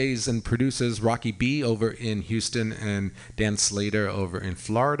established DJs and producers, Rocky B over in Houston and Dan Slater over in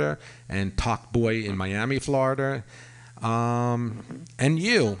Florida and Talk Boy in Miami, Florida. And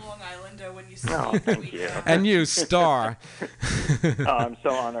you. Long Island, when you thank you. And you, Starr. I'm so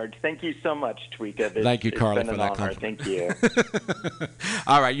honored. Thank you so much, Tweeka. Thank you, Carly, for that compliment. Thank you.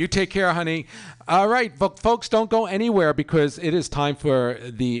 All right, you take care, honey. All right, folks, don't go anywhere because it is time for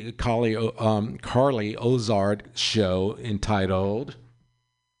the Carly Ozard show entitled...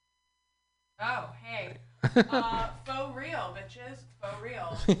 Oh, hey. Faux real, bitches. Faux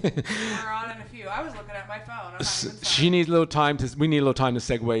real. We're on in a few. I was looking at my phone. I'm not even we need a little time to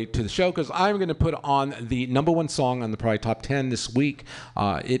segue to the show because I'm going to put on the number one song on the Pride Top 10 this week.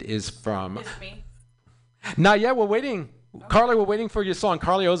 It is from... Is it me? Not yet. We're waiting. Okay. Carly, we're waiting for your song.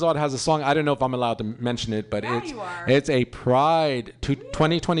 Carly Ozard has a song. I don't know if I'm allowed to mention it, but it's a Pride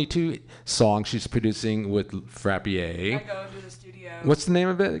 2022 song she's producing with Frappier. I go to the studio. What's the name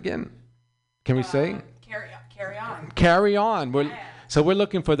of it again? Can we say? Carry on. Carry on. So we're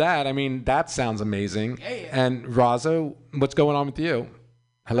looking for that. I mean, that sounds amazing. Yeah. And Raza, what's going on with you?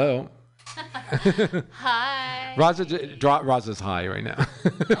 Hello. Hi. Raza's high right now.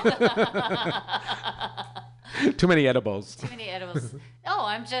 Too many edibles. Oh,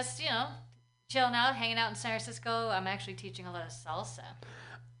 I'm just, chilling out, hanging out in San Francisco. I'm actually teaching a lot of salsa.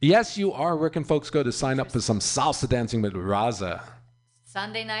 Yes, you are. Where can folks go to sign up for some salsa dancing with Raza?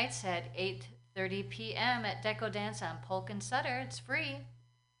 Sunday nights at 8:30 p.m. at Deco Dance on Polk and Sutter. It's free.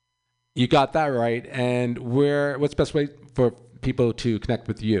 You got that right. And what's the best way for people to connect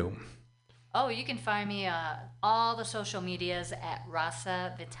with you? Oh, you can find me all the social medias at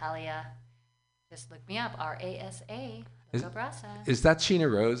Rasa Vitalia. Just look me up, R-A-S-A. Look up Rasa. Is that Sheena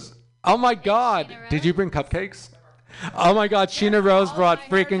Rose? Oh, my God. Did you bring cupcakes? Oh, my God. Sheena Rose brought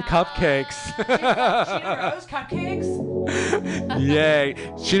freaking cupcakes. Sheena Rose cupcakes? Yay.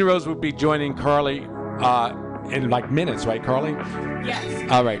 Sheena Rose will be joining Carly in like minutes, right, Carly?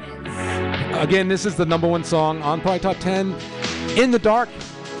 Yes. All right. Again, this is the number one song on Pride Top 10, In the Dark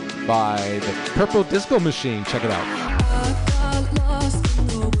by the Purple Disco Machine. Check it out.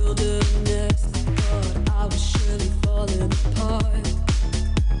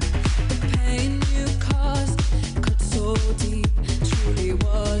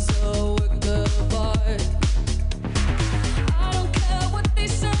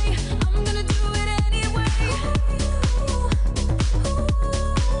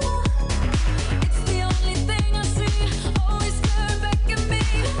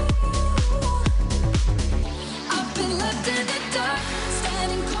 I've been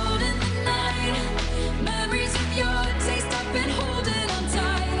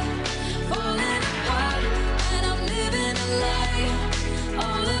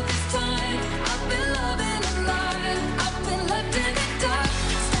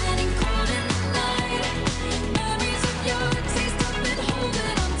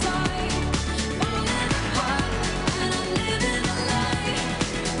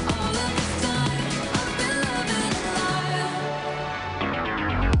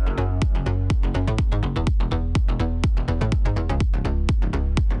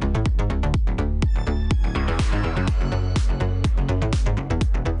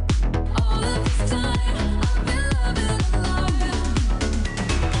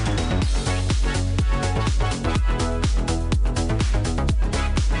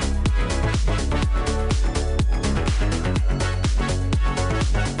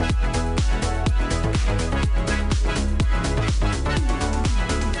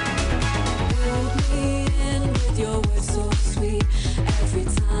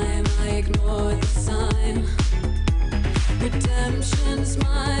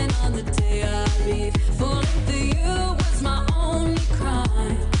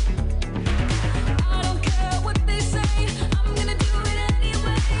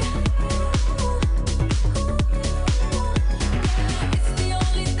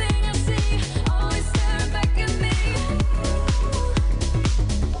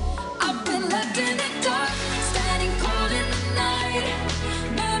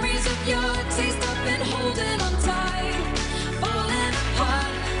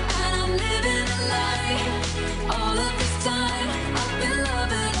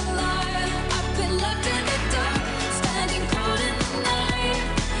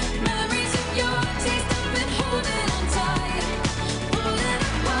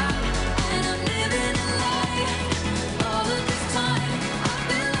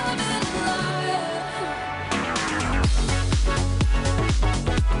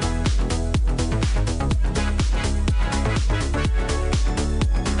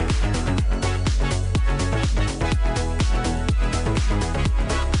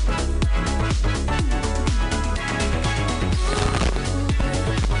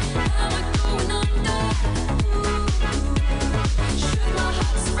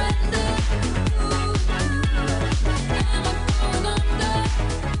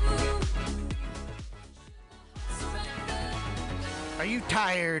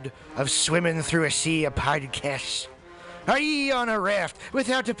tired of swimming through a sea of podcasts? Are ye on a raft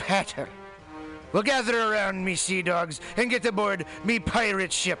without a paddle? Well, gather around me, sea dogs, and get aboard me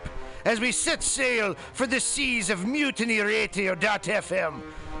pirate ship as we set sail for the seas of MutinyRadio.fm.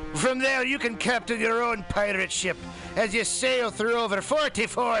 From there, you can captain your own pirate ship as you sail through over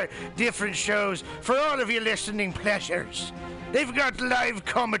 44 different shows for all of your listening pleasures. They've got live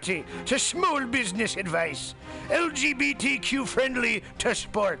comedy to small business advice, LGBTQ friendly to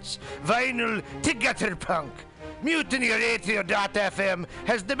sports, vinyl to gutter punk. MutinyRadio.fm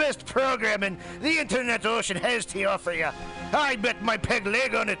has the best programming the internet ocean has to offer you. I bet my peg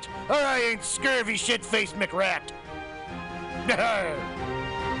leg on it, or I ain't scurvy shit-faced McRat.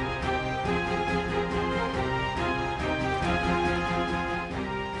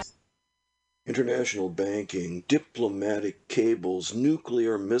 International banking, diplomatic cables,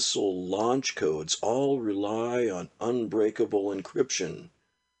 nuclear missile launch codes all rely on unbreakable encryption.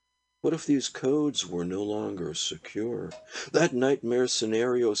 What if these codes were no longer secure? That nightmare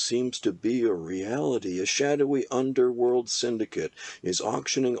scenario seems to be a reality. A shadowy underworld syndicate is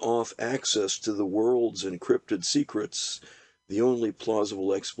auctioning off access to the world's encrypted secrets. The only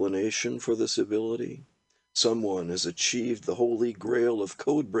plausible explanation for this ability? Someone has achieved the holy grail of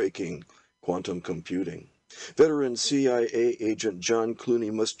code breaking, quantum computing. Veteran CIA agent John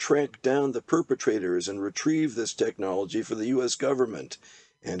Clooney must track down the perpetrators and retrieve this technology for the U.S. government.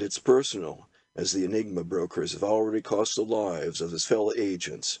 And it's personal, as the Enigma brokers have already cost the lives of his fellow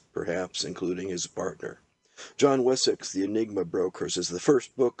agents, perhaps including his partner. John Wessex, The Enigma Brokers, is the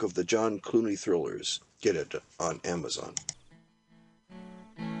first book of the John Clooney thrillers. Get it on Amazon.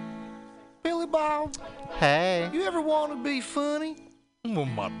 Billy Bob. Hey. You ever want to be funny? Well,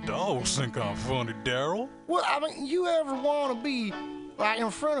 my dogs think I'm funny, Daryl. Well, I mean, you ever want to be, like, in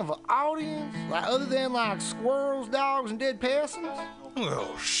front of an audience? Like, other than, like, squirrels, dogs, and dead peasants?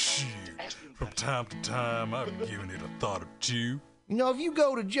 Oh, shit. From time to time, I've been giving it a thought or two. You know, if you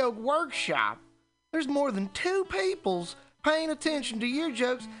go to Joke Workshop, there's more than 2 peoples paying attention to your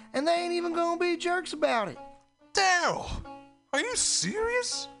jokes, and they ain't even gonna be jerks about it. Daryl, are you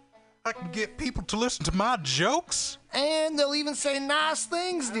serious? I can get people to listen to my jokes? And they'll even say nice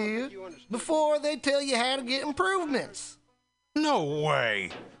things, dude, before they tell you how to get improvements. No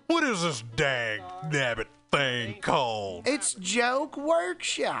way. What is this dag-nabbit thing called? It's Joke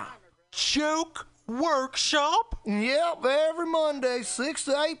Workshop. Joke Workshop? Yep, every Monday, 6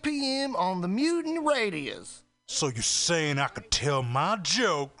 to 8 p.m. on the Mutiny Radios. So you're saying I could tell my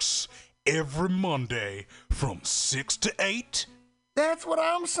jokes every Monday from 6 to 8? That's what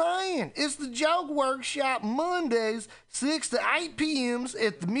I'm saying. It's the Joke Workshop Mondays, 6 to 8 p.m.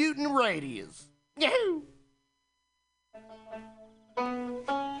 at the Mutiny Radios. Yahoo!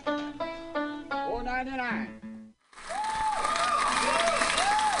 $4.99.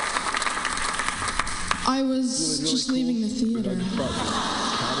 I was just leaving the theater.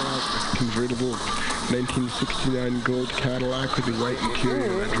 Cadillac, convertible 1969 gold Cadillac with the white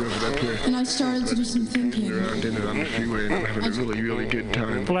interior. I drove it up here. And I started to do some thinking. Around in it on the freeway and having a really, really good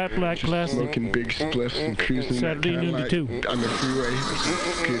time. Flat black glass. Smoking big spliffs and cruising Saturday that noon to 2. On the freeway.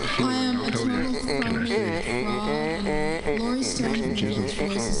 Good feeling. I am a Tell you. total Can I say? fraud. Laurie Stone's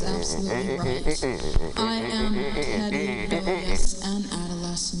voice is absolutely right. I am petty, rebellious, and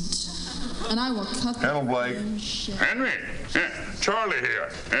adolescent. And I will cut the Hello, Blake. shit. Henry, yeah, Charlie here.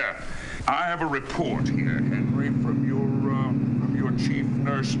 Yeah, I have a report here, Henry, from your chief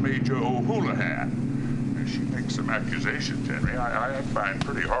nurse, Major O'Houlihan. She makes some accusations, Henry. I find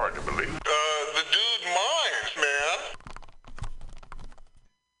pretty hard to believe. The dude minds, man.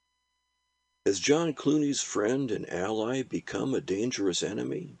 Has John Clooney's friend and ally become a dangerous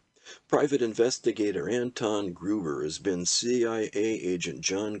enemy? Private investigator Anton Gruber has been CIA agent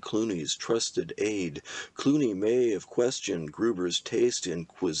John Clooney's trusted aide. Clooney may have questioned Gruber's taste in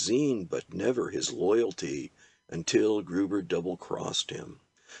cuisine, but never his loyalty, until Gruber double-crossed him.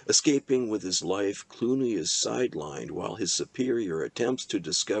 Escaping with his life, Clooney is sidelined while his superior attempts to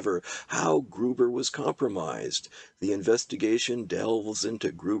discover how Gruber was compromised. The investigation delves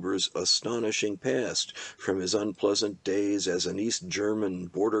into Gruber's astonishing past, from his unpleasant days as an East German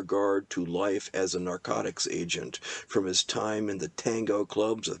border guard to life as a narcotics agent, from his time in the tango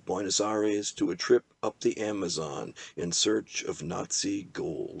clubs of Buenos Aires to a trip up the Amazon in search of Nazi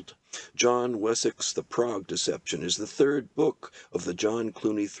gold. John Wessex' The Prague Deception is the 3rd book of the John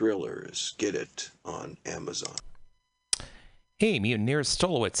Clooney thrillers. Get it on Amazon. Hey, Mutineer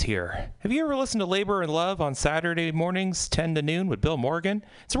Stolowitz here. Have you ever listened to Labor and Love on Saturday mornings, 10 to noon with Bill Morgan?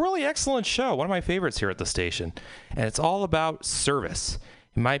 It's a really excellent show, one of my favorites here at the station. And it's all about service.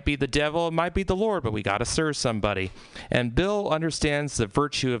 It might be the devil, it might be the Lord, but we got to serve somebody. And Bill understands the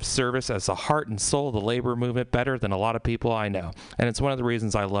virtue of service as the heart and soul of the labor movement better than a lot of people I know. And it's one of the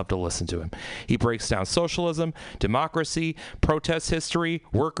reasons I love to listen to him. He breaks down socialism, democracy, protest history,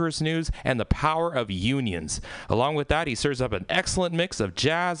 workers' news, and the power of unions. Along with that, he serves up an excellent mix of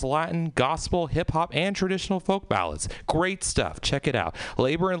jazz, Latin, gospel, hip-hop, and traditional folk ballads. Great stuff. Check it out.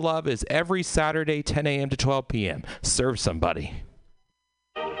 Labor and Love is every Saturday, 10 a.m. to 12 p.m. Serve somebody.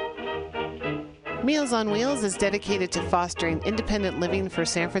 Meals on Wheels is dedicated to fostering independent living for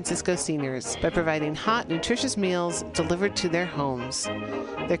San Francisco seniors by providing hot, nutritious meals delivered to their homes.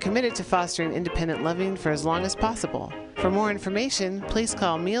 They're committed to fostering independent living for as long as possible. For more information, please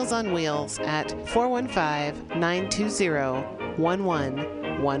call Meals on Wheels at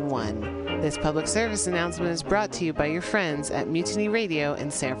 415-920-1111. This public service announcement is brought to you by your friends at Mutiny Radio in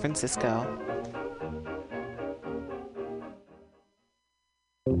San Francisco.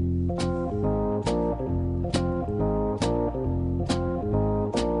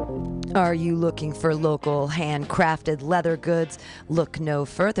 Are you looking for local handcrafted leather goods? Look no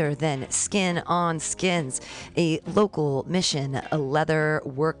further than Skin on Skins, a local Mission leather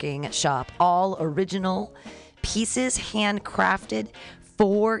working shop. All original pieces handcrafted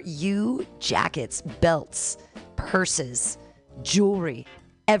for you. Jackets, belts, purses, jewelry,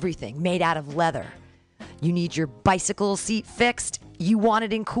 everything made out of leather. You need your bicycle seat fixed? You want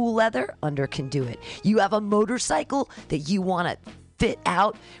it in cool leather? Under can do it. You have a motorcycle that you want to fit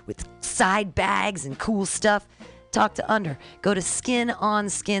out with side bags and cool stuff? Talk to Under. Go to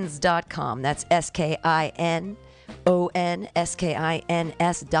skinonskins.com. That's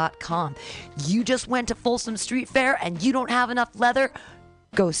SKINONSKINS.com. You just went to Folsom Street Fair and you don't have enough leather?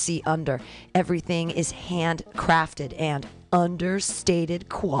 Go see Under. Everything is handcrafted and understated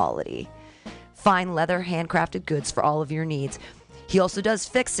quality. Fine leather, handcrafted goods for all of your needs. He also does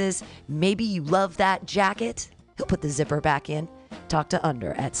fixes. Maybe you love that jacket. He'll put the zipper back in. Talk to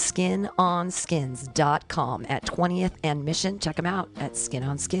Under at skinonskins.com at 20th and Mission. Check him out at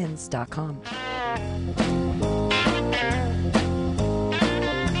skinonskins.com.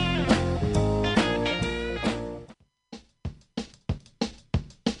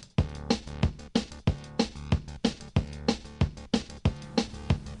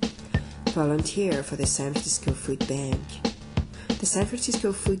 Volunteer for the San Francisco Food Bank. The San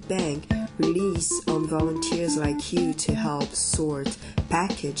Francisco Food Bank relies on volunteers like you to help sort,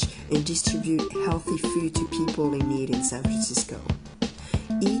 package, and distribute healthy food to people in need in San Francisco.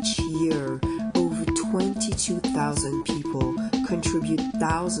 Each year, over 22,000 people contribute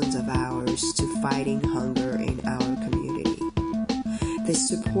thousands of hours to fighting hunger in our community. This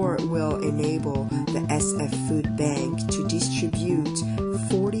support will enable the SF Food Bank to distribute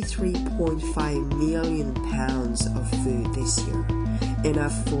 43.5 million pounds of food this year,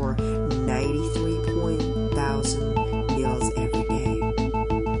 enough for 93,000 meals every day.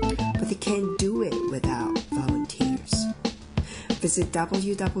 But they can't do it without volunteers. Visit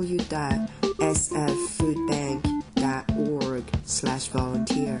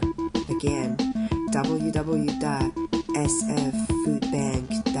www.sffoodbank.org/volunteer. Again,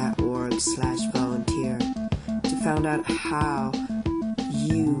 www.sffoodbank.org/volunteer to find out how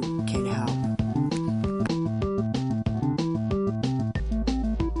you can help.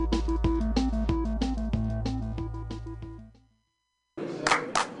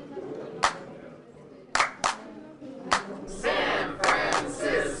 San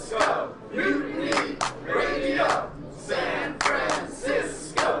Francisco Mutiny Radio. San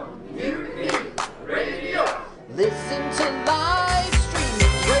Francisco Mutiny Radio. Listen to live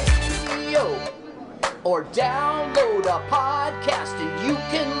streaming radio or download a podcast and you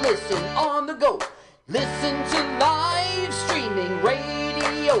can listen on the go. Listen to live streaming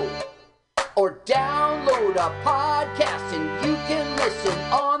radio or download a podcast and you can listen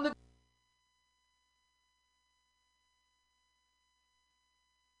on the go.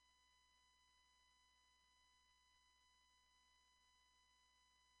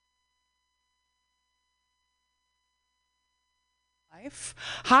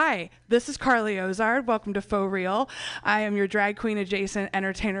 Hi, this is Carly Ozard. Welcome to Faux Real. I am your drag queen adjacent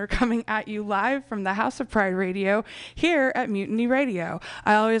entertainer coming at you live from the House of Pride Radio here at Mutiny Radio.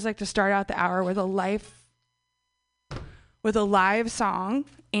 I always like to start out the hour with a live song,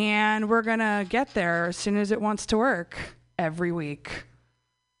 and we're gonna get there as soon as it wants to work every week.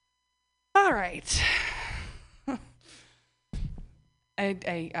 All right.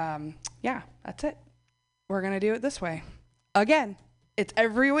 Yeah, that's it. We're gonna do it this way. Again, it's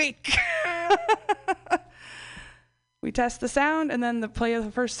every week. We test the sound and then the play of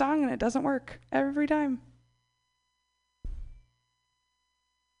the first song and it doesn't work every time.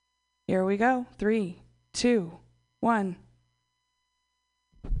 Here we go. 3, 2, 1.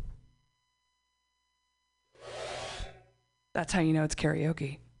 That's how you know it's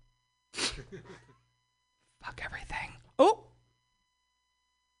karaoke. Fuck everything. Oh!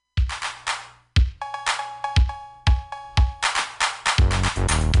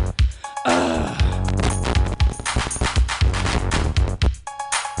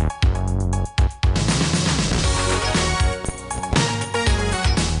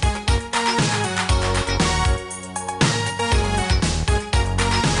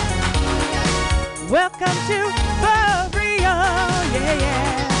 Welcome to For Real, yeah,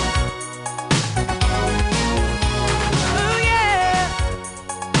 yeah. Ooh, yeah.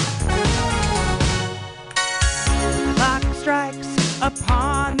 Clock strikes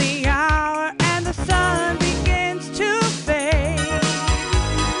upon the hour and the sun begins to fade.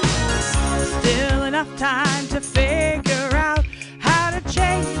 Still enough time to figure out how to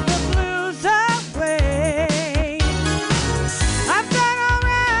chase the blues away. I've done all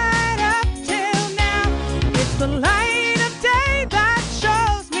right up till now. It's the light of day that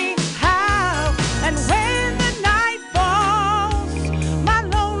shows me how. And when the night falls, my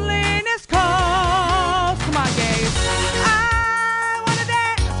loneliness calls. Come on, Gabe. I wanna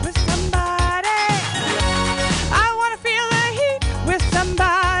dance with somebody. I wanna feel the heat with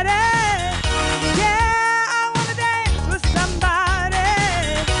somebody. Yeah, I wanna dance with somebody.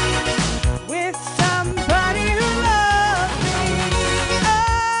 With somebody who loves me.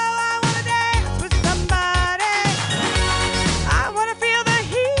 Oh, I wanna dance with somebody. I wanna feel the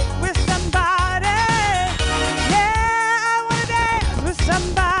heat with somebody. Yeah, I wanna dance with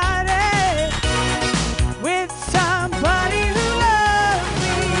somebody. With somebody who loves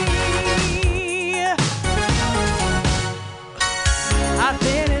me. I've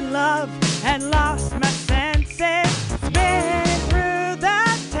been in love and lost my senses, spinning through the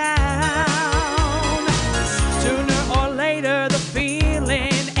town. Sooner or later the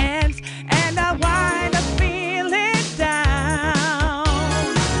feeling ends and I wind up feeling down.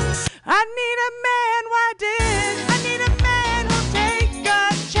 I need a man, why did I need a man who'll take a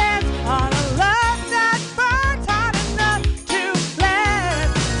chance on a love that burns hot enough to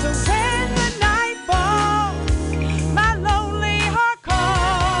last. So when the night falls, my lonely heart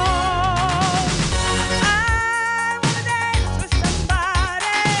calls. I wanna dance with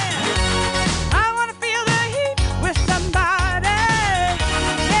somebody. I wanna feel the heat with somebody.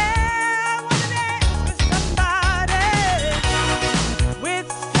 Yeah, I wanna dance with somebody. With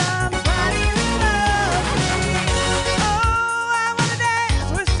somebody who loves me. Oh, I wanna dance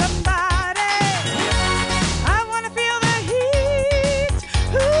with somebody. I wanna feel the heat.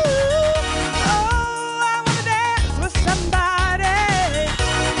 Ooh, oh, I wanna dance with somebody.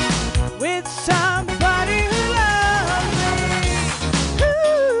 With somebody who loves me.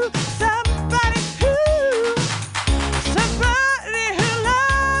 Ooh, somebody who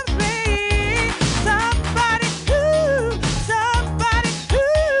loves me. Somebody who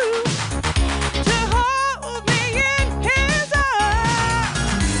to hold me in his arms.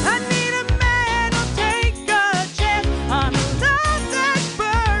 I need a man who'll take a chance on a love that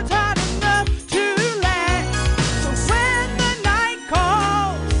burns hot enough to last. So when the night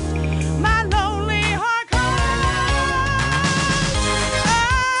calls, my lonely heart calls. I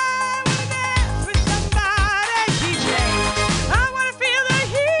wanna dance with somebody, DJ. I wanna feel the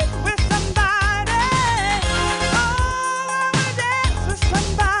heat with somebody. Oh, I wanna dance with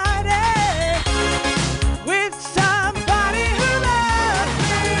somebody. With somebody who loves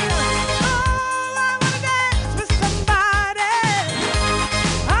me. Oh, I wanna dance with somebody.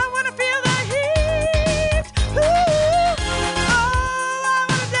 I wanna feel the heat. Ooh, oh, I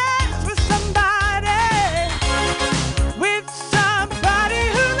wanna dance with somebody. With somebody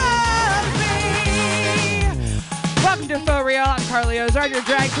who loves me. Welcome to For Real. I'm Carly Ozard, your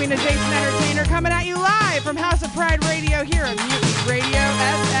drag queen adjacent entertainer, coming at you live from House of Pride Radio here on Mutiny Radio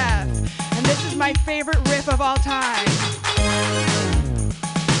SF. And this is my favorite riff of all time.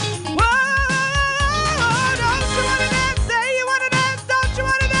 Whoa, don't you wanna dance? Say you wanna dance, don't you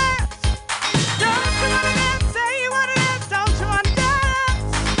wanna dance? Don't you wanna dance? Say you wanna dance, don't you wanna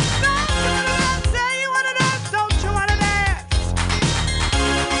dance? Don't you wanna dance? Say you wanna dance, don't you wanna dance?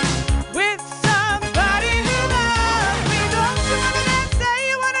 With somebody who loves me. Don't you wanna dance? Say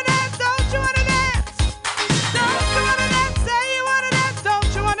you wanna dance, don't you wanna dance? Don't you wanna dance? Say you wanna dance, don't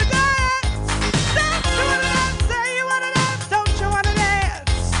you wanna dance? Don't you wanna dance? Say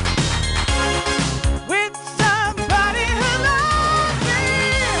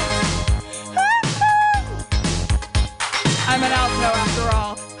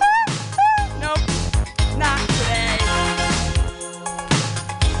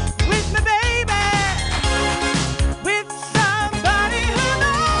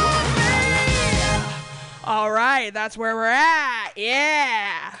That's where we're at.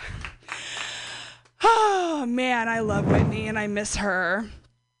 Yeah. Oh, man, I love Whitney and I miss her.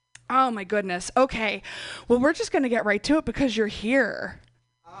 Oh, my goodness. Okay. Well, we're just going to get right to it because you're here.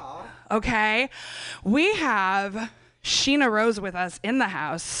 Oh. Okay. We have Sheena Rose with us in the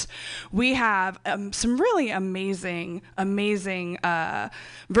house. We have some really amazing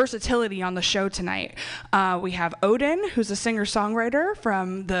versatility on the show tonight. We have Odin, who's a singer-songwriter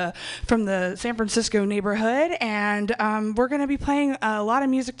from the San Francisco neighborhood, and we're going to be playing a lot of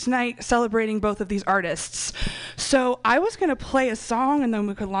music tonight, celebrating both of these artists. So I was going to play a song, and then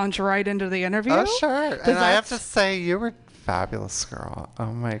we could launch right into the interview. Oh, sure. And I have to say, you were fabulous, girl. Oh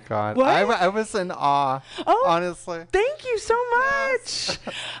my God. What? I was in awe. Oh, honestly. Thank you so much.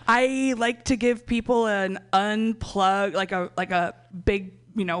 I like to give people an unplug, like a big,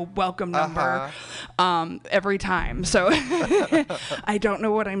 welcome number every time. So I don't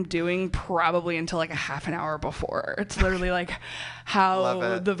know what I'm doing probably until like a half an hour before. It's literally like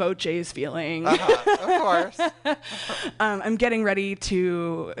how the Voce is feeling. Of course. I'm getting ready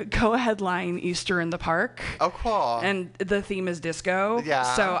to co-headline Easter in the Park. Oh, cool. And the theme is disco. Yeah.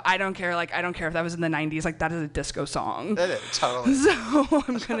 So I don't care if that was in the 90s. Like, that is a disco song. It is, totally. So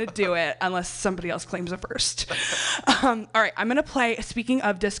I'm going to do it unless somebody else claims it first. All right. I'm going to play, speaking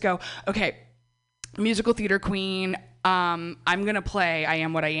of disco, okay, musical theater queen. I'm going to play I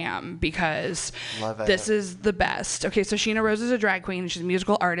Am What I Am because this is the best. Okay, so Sheena Rose is a drag queen. She's a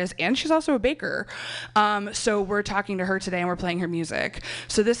musical artist, and she's also a baker. So we're talking to her today, and we're playing her music.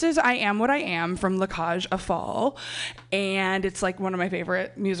 So this is I Am What I Am from La Cage aux Folles, and it's like one of my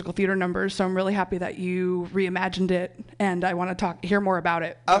favorite musical theater numbers, so I'm really happy that you reimagined it, and I want to hear more about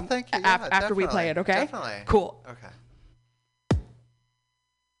it. Oh, thank you. After we play it, okay? Definitely. Cool. Okay.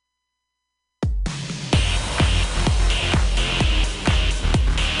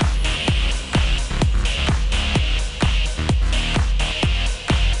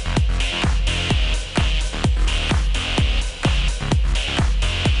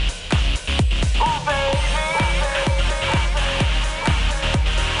 Ooh, baby.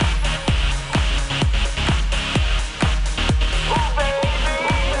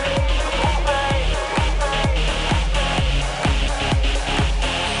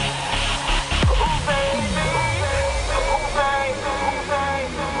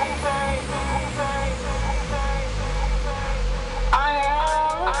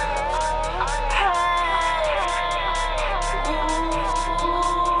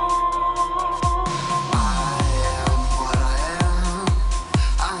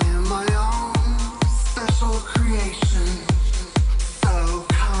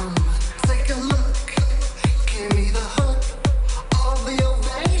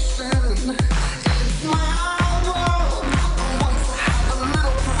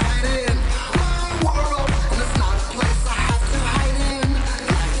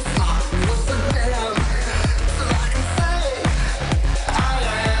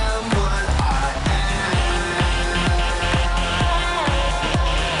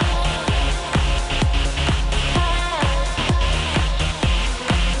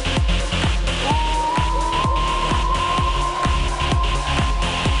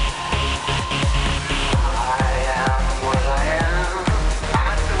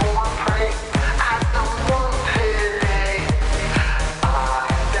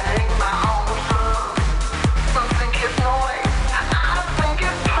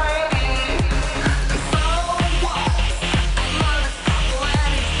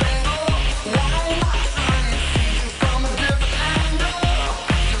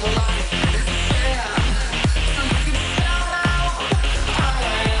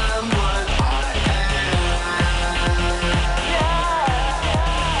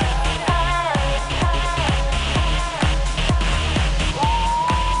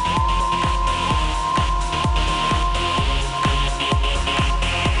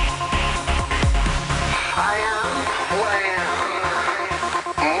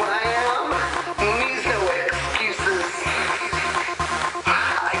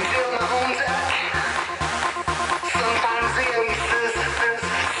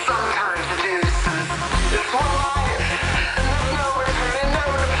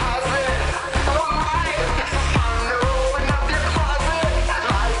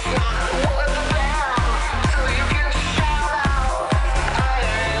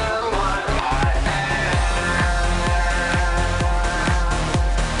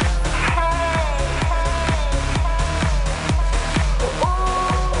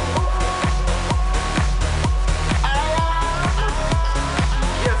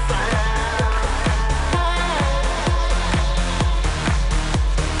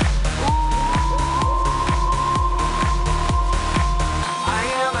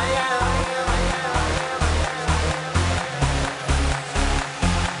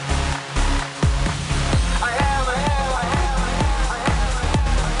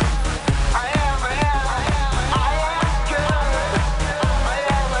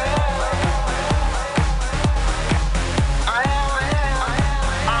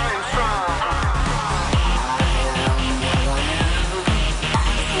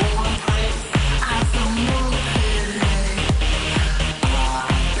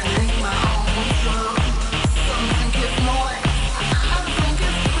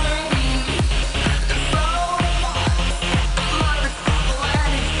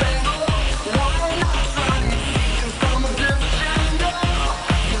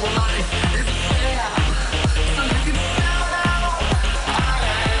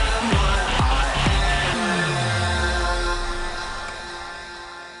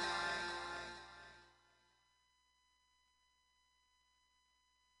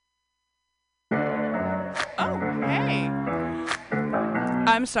 Oh, hey.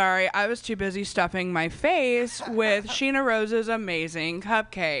 I'm sorry. I was too busy stuffing my face with Sheena Rose's amazing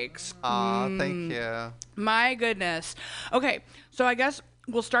cupcakes. Aw, thank you. My goodness. Okay, so I guess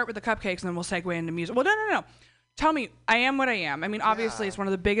we'll start with the cupcakes and then we'll segue into music. Well, no. Tell me, I Am What I Am. I mean, obviously, it's one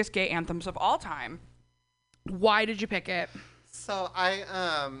of the biggest gay anthems of all time. Why did you pick it? So I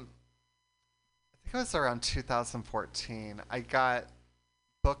think it was around 2014. I got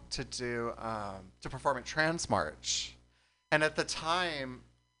booked to do to perform at Trans March, and at the time,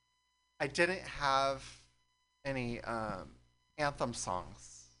 I didn't have any anthem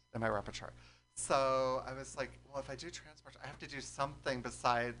songs in my repertoire. So I was like, well, if I do Trans March, I have to do something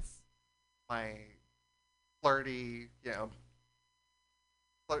besides my flirty, kind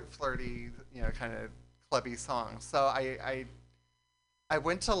of clubby songs. So I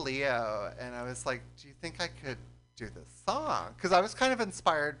went to Leo and I was like, do you think I could do this song? Because I was kind of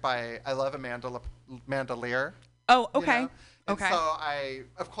inspired by I Love Amanda Lear. Oh, okay. And Okay. so I,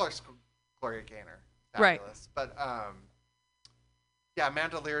 of course, Gloria Gaynor. Right. Fabulous. But yeah,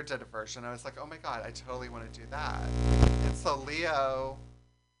 Amanda Lear did a version. I was like, oh my God, I totally want to do that. And so Leo,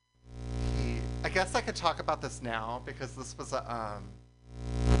 I guess I could talk about this now because this was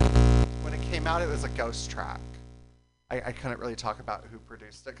when it came out, it was a ghost track. I couldn't really talk about who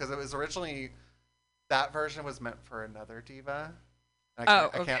produced it because it was originally, that version was meant for another diva. I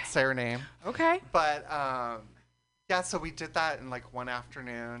can't say her name. Okay. But yeah, so we did that in like one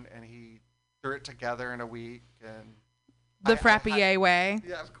afternoon and he threw it together in a week. And The Frappier way.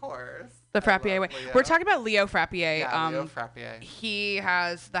 Yeah, of course. The Frappier way. Leo. We're talking about Leo Frappier. Yeah, Leo Frappier. He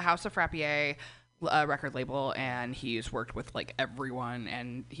has the House of Frappier record label, and he's worked with like everyone,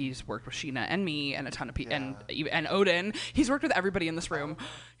 and he's worked with Sheena and me and a ton of people, and Odin. He's worked with everybody in this room.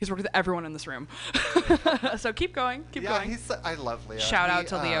 He's worked with everyone in this room. So keep going. Keep going. I love Leo. Shout out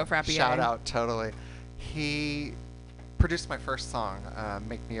to Leo Frappier. Shout out, totally. He produced my first song,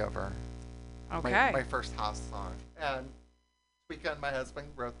 Make Me Over. Okay. My first house song. And Weekend, my husband,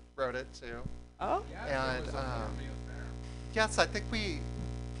 wrote it too. Oh. And yes, I think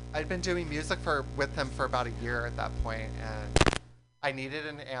I'd been doing music with him for about a year at that point, and I needed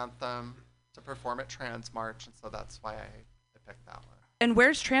an anthem to perform at Trans March, and so that's why I picked that one. And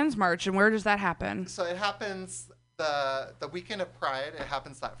where's Trans March, and where does that happen? So it happens the weekend of Pride. It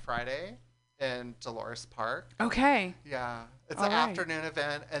happens that Friday in Dolores Park. Okay. Yeah, it's All an right. afternoon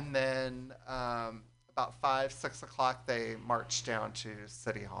event, and then about 5, 6 o'clock they march down to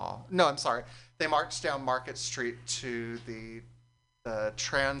City Hall. No, I'm sorry, they march down Market Street to the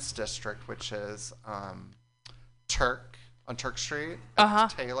Trans District, which is on Turk Street.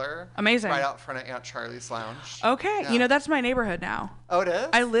 Taylor. Amazing. Right out front of Aunt Charlie's Lounge. Okay. Yeah. You know, that's my neighborhood now. Oh, it is?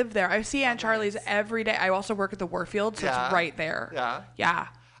 I live there. I see Aunt Charlie's every day. I also work at the Warfield, so Yeah. it's right there. Yeah. Yeah.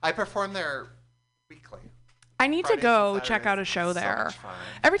 I perform there weekly. I need Fridays to go and check out a show Saturdays. So there. much fun.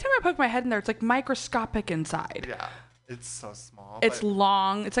 Every time I poke my head in there, it's like microscopic inside. Yeah. It's so small. It's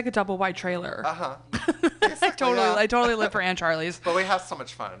long. It's like a double wide trailer. I totally live for Aunt Charlie's. But we have so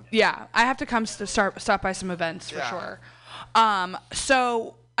much fun. Yeah, I have to come stop by some events for Yeah. sure.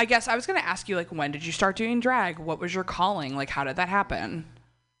 So I guess I was gonna ask you, like, when did you start doing drag? What was your calling? Like, how did that happen?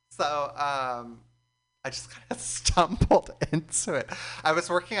 So I just kind of stumbled into it. I was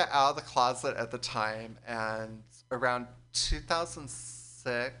working at Out of the Closet at the time, and around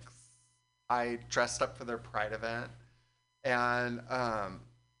 2006, I dressed up for their Pride event, and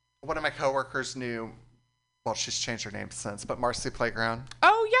one of my coworkers knew. Well, she's changed her name since, but Marcy Playground.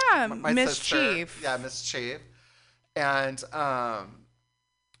 Oh yeah, My Miss sister. Chief. Yeah, Miss Chief. And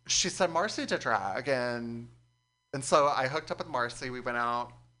she said Marcy did drag, and so I hooked up with Marcy. We went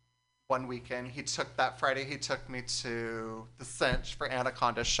out one weekend. That Friday he took me to the Cinch for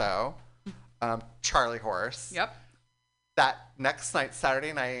Anaconda's show, Charlie Horse. Yep. That next night,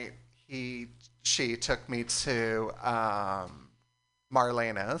 Saturday night, she took me to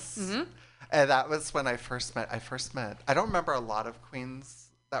Marlena's. Mm-hmm. And that was when I first met. I don't remember a lot of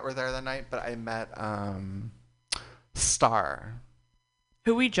queens that were there that night, but I met Star,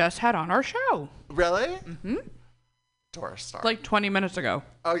 Who we just had on our show. Really? Mm-hmm. Doris Star. Like 20 minutes ago.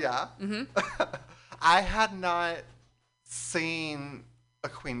 Oh yeah. Mm-hmm. I had not seen a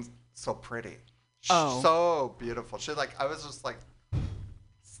queen so pretty. Oh. So beautiful. I was just like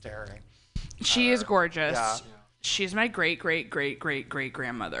staring. She is gorgeous. Yeah. She's my great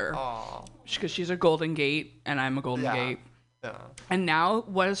grandmother. Aww. Because she's a Golden Gate and I'm a Golden Gate. Yeah. And now,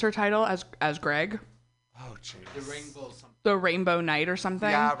 what is her title as Greg? Oh jeez. The Rainbow Knight or something?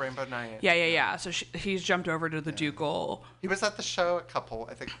 Yeah, Rainbow Knight. Yeah. So he's jumped over to the Ducal. He was at the show a couple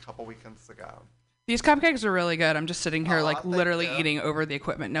weekends ago. These cupcakes are really good. I'm just sitting here, like, literally eating over the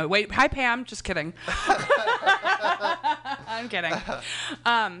equipment. No, wait. Hi, Pam. Just kidding. I'm kidding.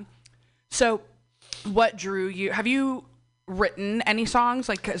 So, what drew you? Have you written any songs?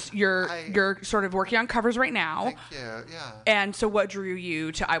 Like, because you're sort of working on covers right now. Thank you. Yeah. And so, what drew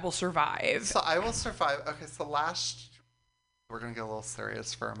you to "I Will Survive"? So, "I Will Survive." Okay, so we're gonna get a little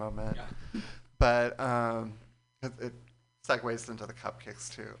serious for a moment, but it segues into the cupcakes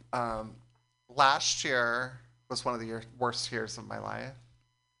too. Last year was one of the worst years of my life.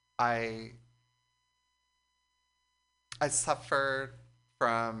 I suffered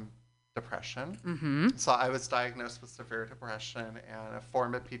from depression. Mm-hmm. So I was diagnosed with severe depression and a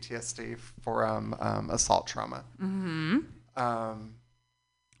form of PTSD from assault trauma. Mm-hmm.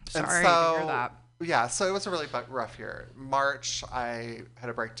 Sorry to hear that. Yeah, so it was a really rough year. March, I had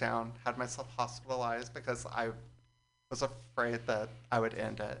a breakdown, had myself hospitalized because I was afraid that I would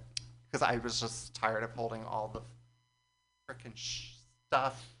end it. Because I was just tired of holding all the freaking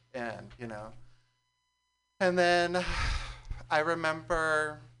stuff in, you know. And then I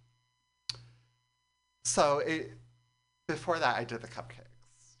remember, before that I did the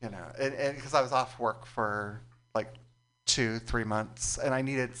cupcakes, you know, and because I was off work for like 2-3 months and I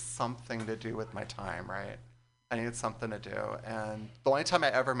needed something to do with my time, right? I needed something to do. And the only time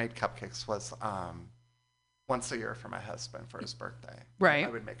I ever made cupcakes was once a year for my husband for his birthday. Right. I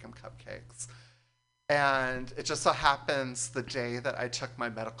would make him cupcakes. And it just so happens the day that I took my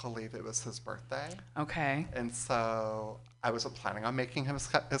medical leave, it was his birthday. Okay. And so I wasn't planning on making him his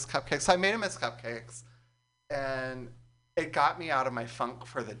cupcakes. So I made him his cupcakes. And it got me out of my funk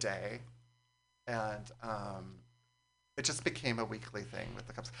for the day. And it just became a weekly thing with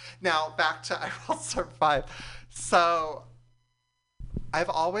the cups. Now, back to "I Will Survive." So I've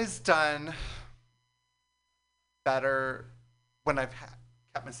always done better when I've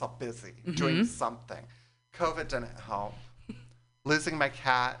kept myself busy doing something. COVID didn't help. Losing my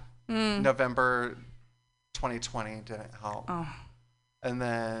cat November 2020 didn't help. Oh. And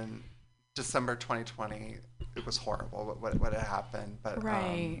then December 2020, it was horrible what had happened. But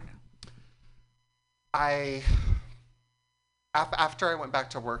right. After I went back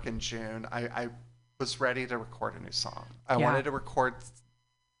to work in June, I was ready to record a new song. I wanted to record.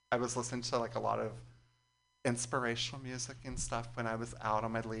 I was listening to like a lot of inspirational music and stuff when I was out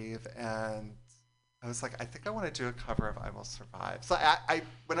on my leave, and I was like, I think I want to do a cover of "I Will Survive." So I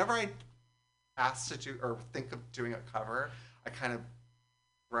whenever I asked to do or think of doing a cover, I kind of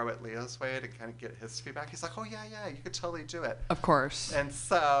throw it Leo's way to kind of get his feedback. He's like, oh yeah, you could totally do it. Of course. And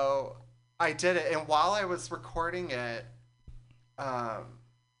so I did it, and while I was recording it, a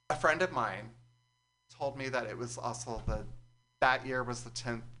friend of mine told me that it was also that year was the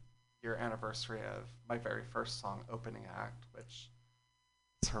 10th year anniversary of my very first song, opening act, which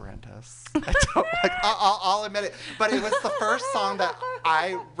is horrendous. I don't like. I'll admit it, but it was the first song that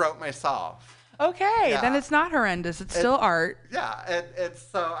I wrote myself. Okay, then it's not horrendous. It's still art. Yeah, and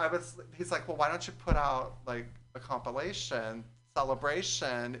so he's like, well, why don't you put out like a compilation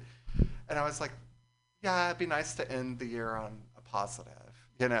celebration? And I was like, yeah, it'd be nice to end the year on a positive,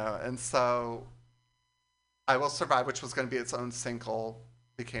 you know. And so "I Will Survive," which was going to be its own single,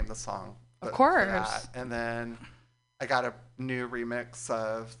 became the song. Of course. For that. And then I got a new remix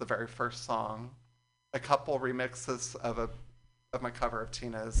of the very first song, a couple remixes of my cover of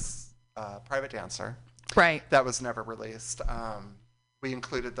Tina's "Private Dancer." Right. That was never released. We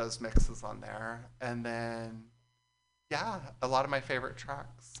included those mixes on there, and then a lot of my favorite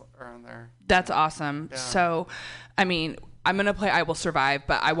tracks are on there. That's awesome. Yeah. So, I mean, I'm going to play "I Will Survive,"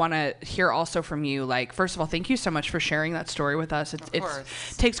 but I want to hear also from you. Like, first of all, thank you so much for sharing that story with us. It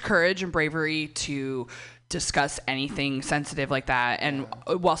takes courage and bravery to discuss anything sensitive like that, and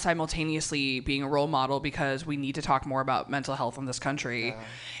while simultaneously being a role model, because we need to talk more about mental health in this country,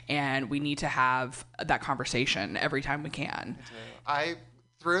 and we need to have that conversation every time we can.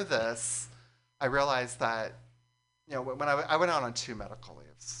 Through this, I realized that, you know, when I went out on 2 medical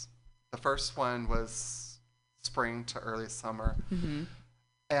leaves. The first one was spring to early summer. Mm-hmm.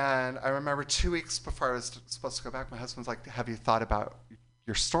 And I remember 2 weeks before I was supposed to go back, my husband's like, have you thought about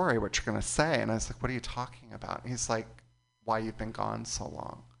your story, what you're going to say? And I was like, what are you talking about? And he's like, why you've been gone so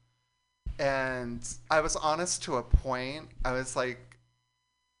long. And I was honest to a point. I was like,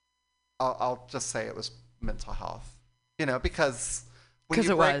 I'll just say it was mental health, you know, because when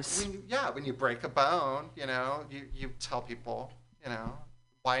you break a bone, you know, you tell people, you know,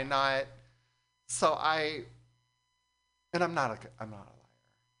 why not? So and I'm not a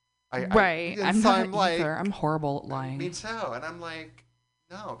liar. Right. I'm so not I'm like, either. I'm horrible at lying. Me too. And I'm like,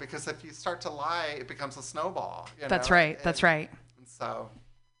 no, because if you start to lie, it becomes a snowball. You That's know? right. That's right. And so.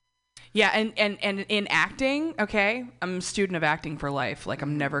 Yeah, and in acting, okay, I'm a student of acting for life. Like,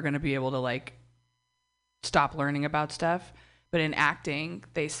 I'm never going to be able to, like, stop learning about stuff. But in acting,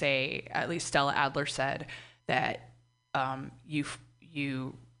 they say, at least Stella Adler said, that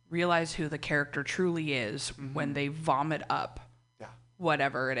you realize who the character truly is when they vomit up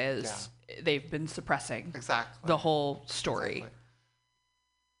whatever it is they've been suppressing. Exactly. The whole story. Exactly.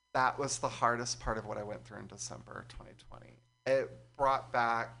 That was the hardest part of what I went through in December 2020. It brought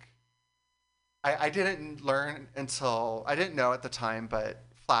back, I didn't learn until, I didn't know at the time, but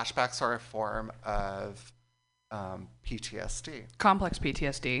flashbacks are a form of PTSD. Complex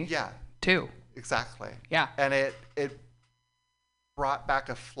PTSD. Yeah. Too. Exactly. Yeah. And it brought back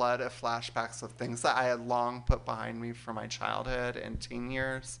a flood of flashbacks of things that I had long put behind me from my childhood and teen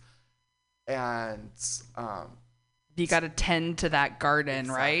years. And you got to tend to that garden,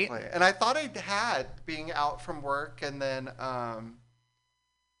 exactly. right? And I thought I had, being out from work, and then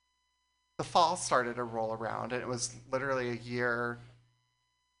the fall started to roll around, and it was literally a year.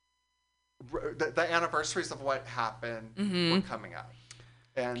 The anniversaries of what happened were coming up.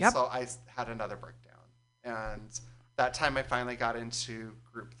 And so I had another breakdown. And that time I finally got into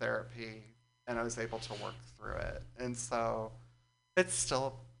group therapy, and I was able to work through it. And so it's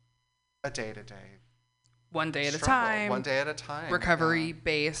still a day-to-day. One day at struggle. a time. One day at a time.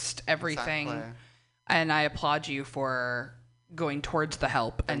 Recovery-based everything. Exactly. And I applaud you for going towards the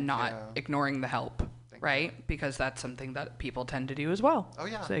help and not ignoring the help, right? Because that's something that people tend to do as well. Oh,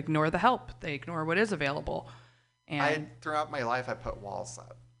 yeah. So they ignore the help. They ignore what is available. And Throughout my life, I put walls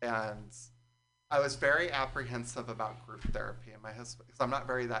up. And I was very apprehensive about group therapy. And my husband, because I'm not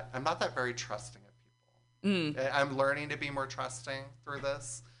that very trusting of people. I'm learning to be more trusting through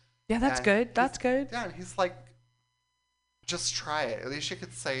this. Yeah, that's good. That's good. Yeah, and he's like, just try it. At least you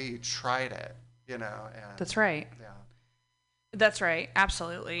could say you tried it, you know. And that's right. Yeah. That's right.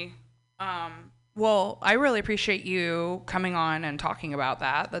 Absolutely. Well, I really appreciate you coming on and talking about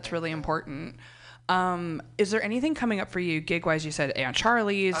that. That's really important. Is there anything coming up for you gig-wise? You said Aunt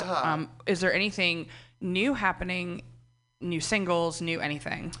Charlie's. Is there anything new happening, new singles, new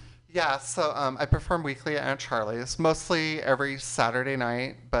anything? Yeah, so I perform weekly at Aunt Charlie's, mostly every Saturday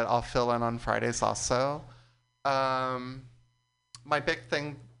night, but I'll fill in on Fridays also. My big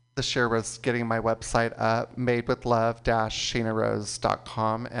thing this year was getting my website up,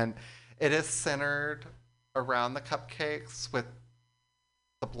 madewithlove-sheenarose.com, and it is centered around the cupcakes with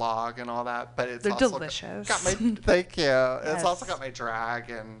the blog and all that, but it's They're also delicious. got my thank you. Yes. It's also got my drag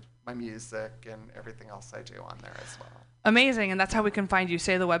and my music and everything else I do on there as well. Amazing, and that's how we can find you.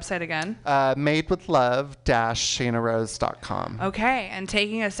 Say the website again. madewithlove-sheenarose.com. Okay, and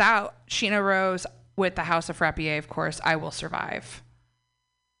taking us out, Sheena Rose with the House of Frappier, of course, I Will Survive.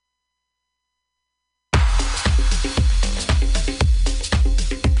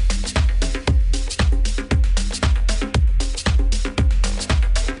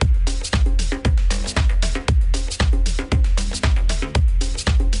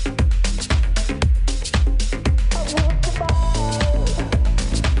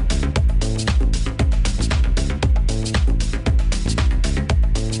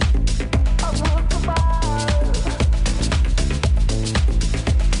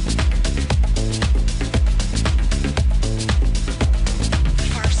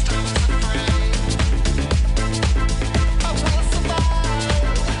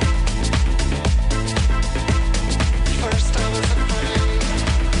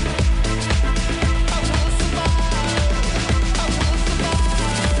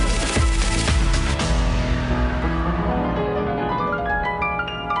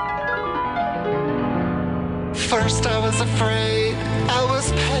 First I was afraid, I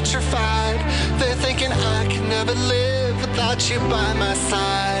was petrified. They're thinking I can never live without you by my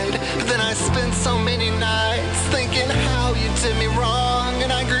side. But then I spent so many nights thinking how you did me wrong,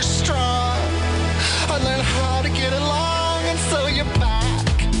 and I grew strong. I learned how to get along, and so you're back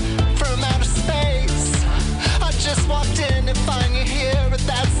from outer space. I just walked in and find you here with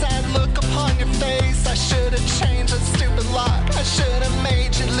that sad look upon your face. I should have changed that stupid lock. I should have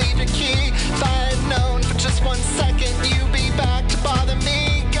made you leave your key. If I had known for just 1 second you'd be back to bother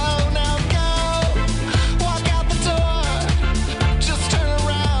me. Go now, go. Walk out the door. Just turn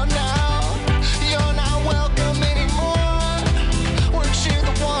around now. You're not welcome anymore. We're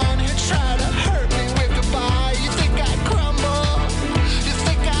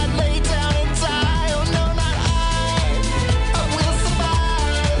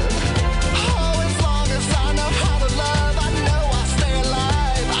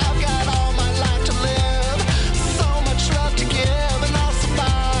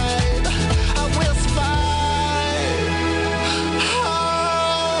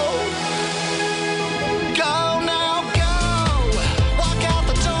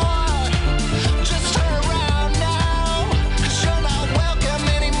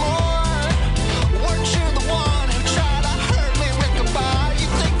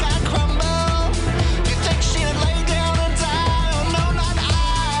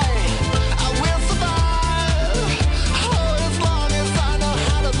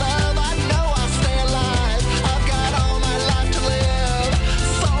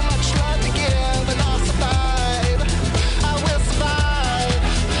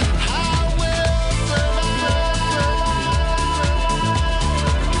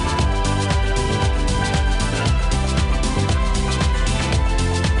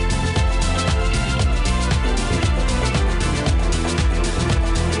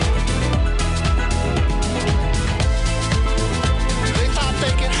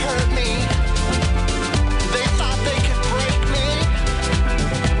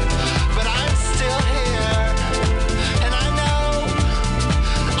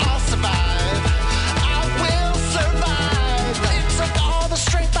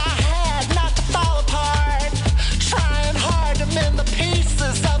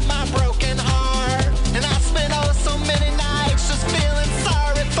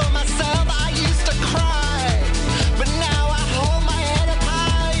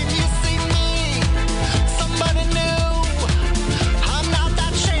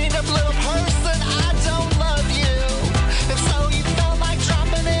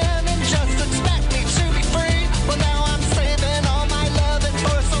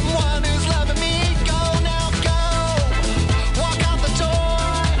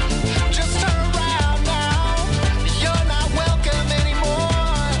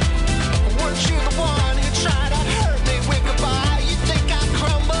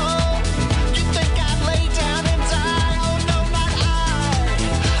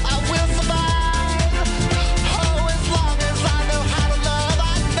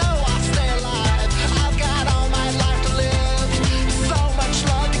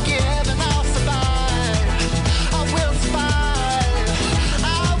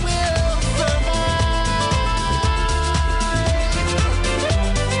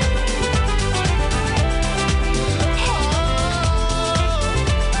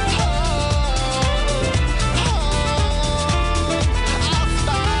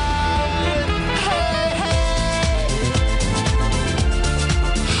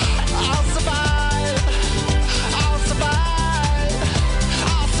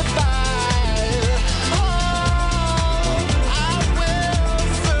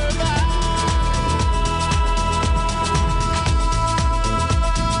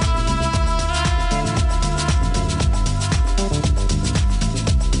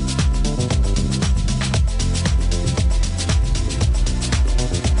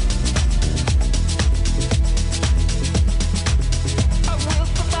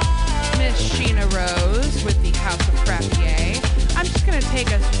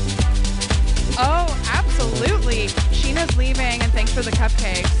take us. Oh, absolutely. Sheena's leaving, and thanks for the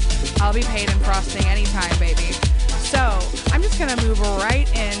cupcakes. I'll be paid in frosting anytime, baby. So, I'm just going to move right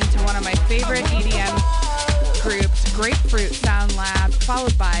into one of my favorite EDM groups, Grapefruit Sound Lab,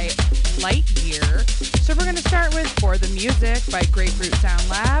 followed by Lightyear. So we're going to start with For the Music by Grapefruit Sound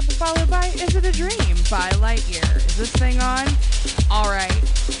Lab, followed by Is It a Dream by Lightyear. Is this thing on? All right.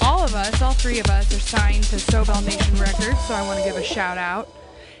 All of us, all three of us, are signed to Sobel Nation Records, so I want to give a shout out.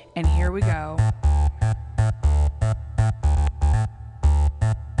 And here we go.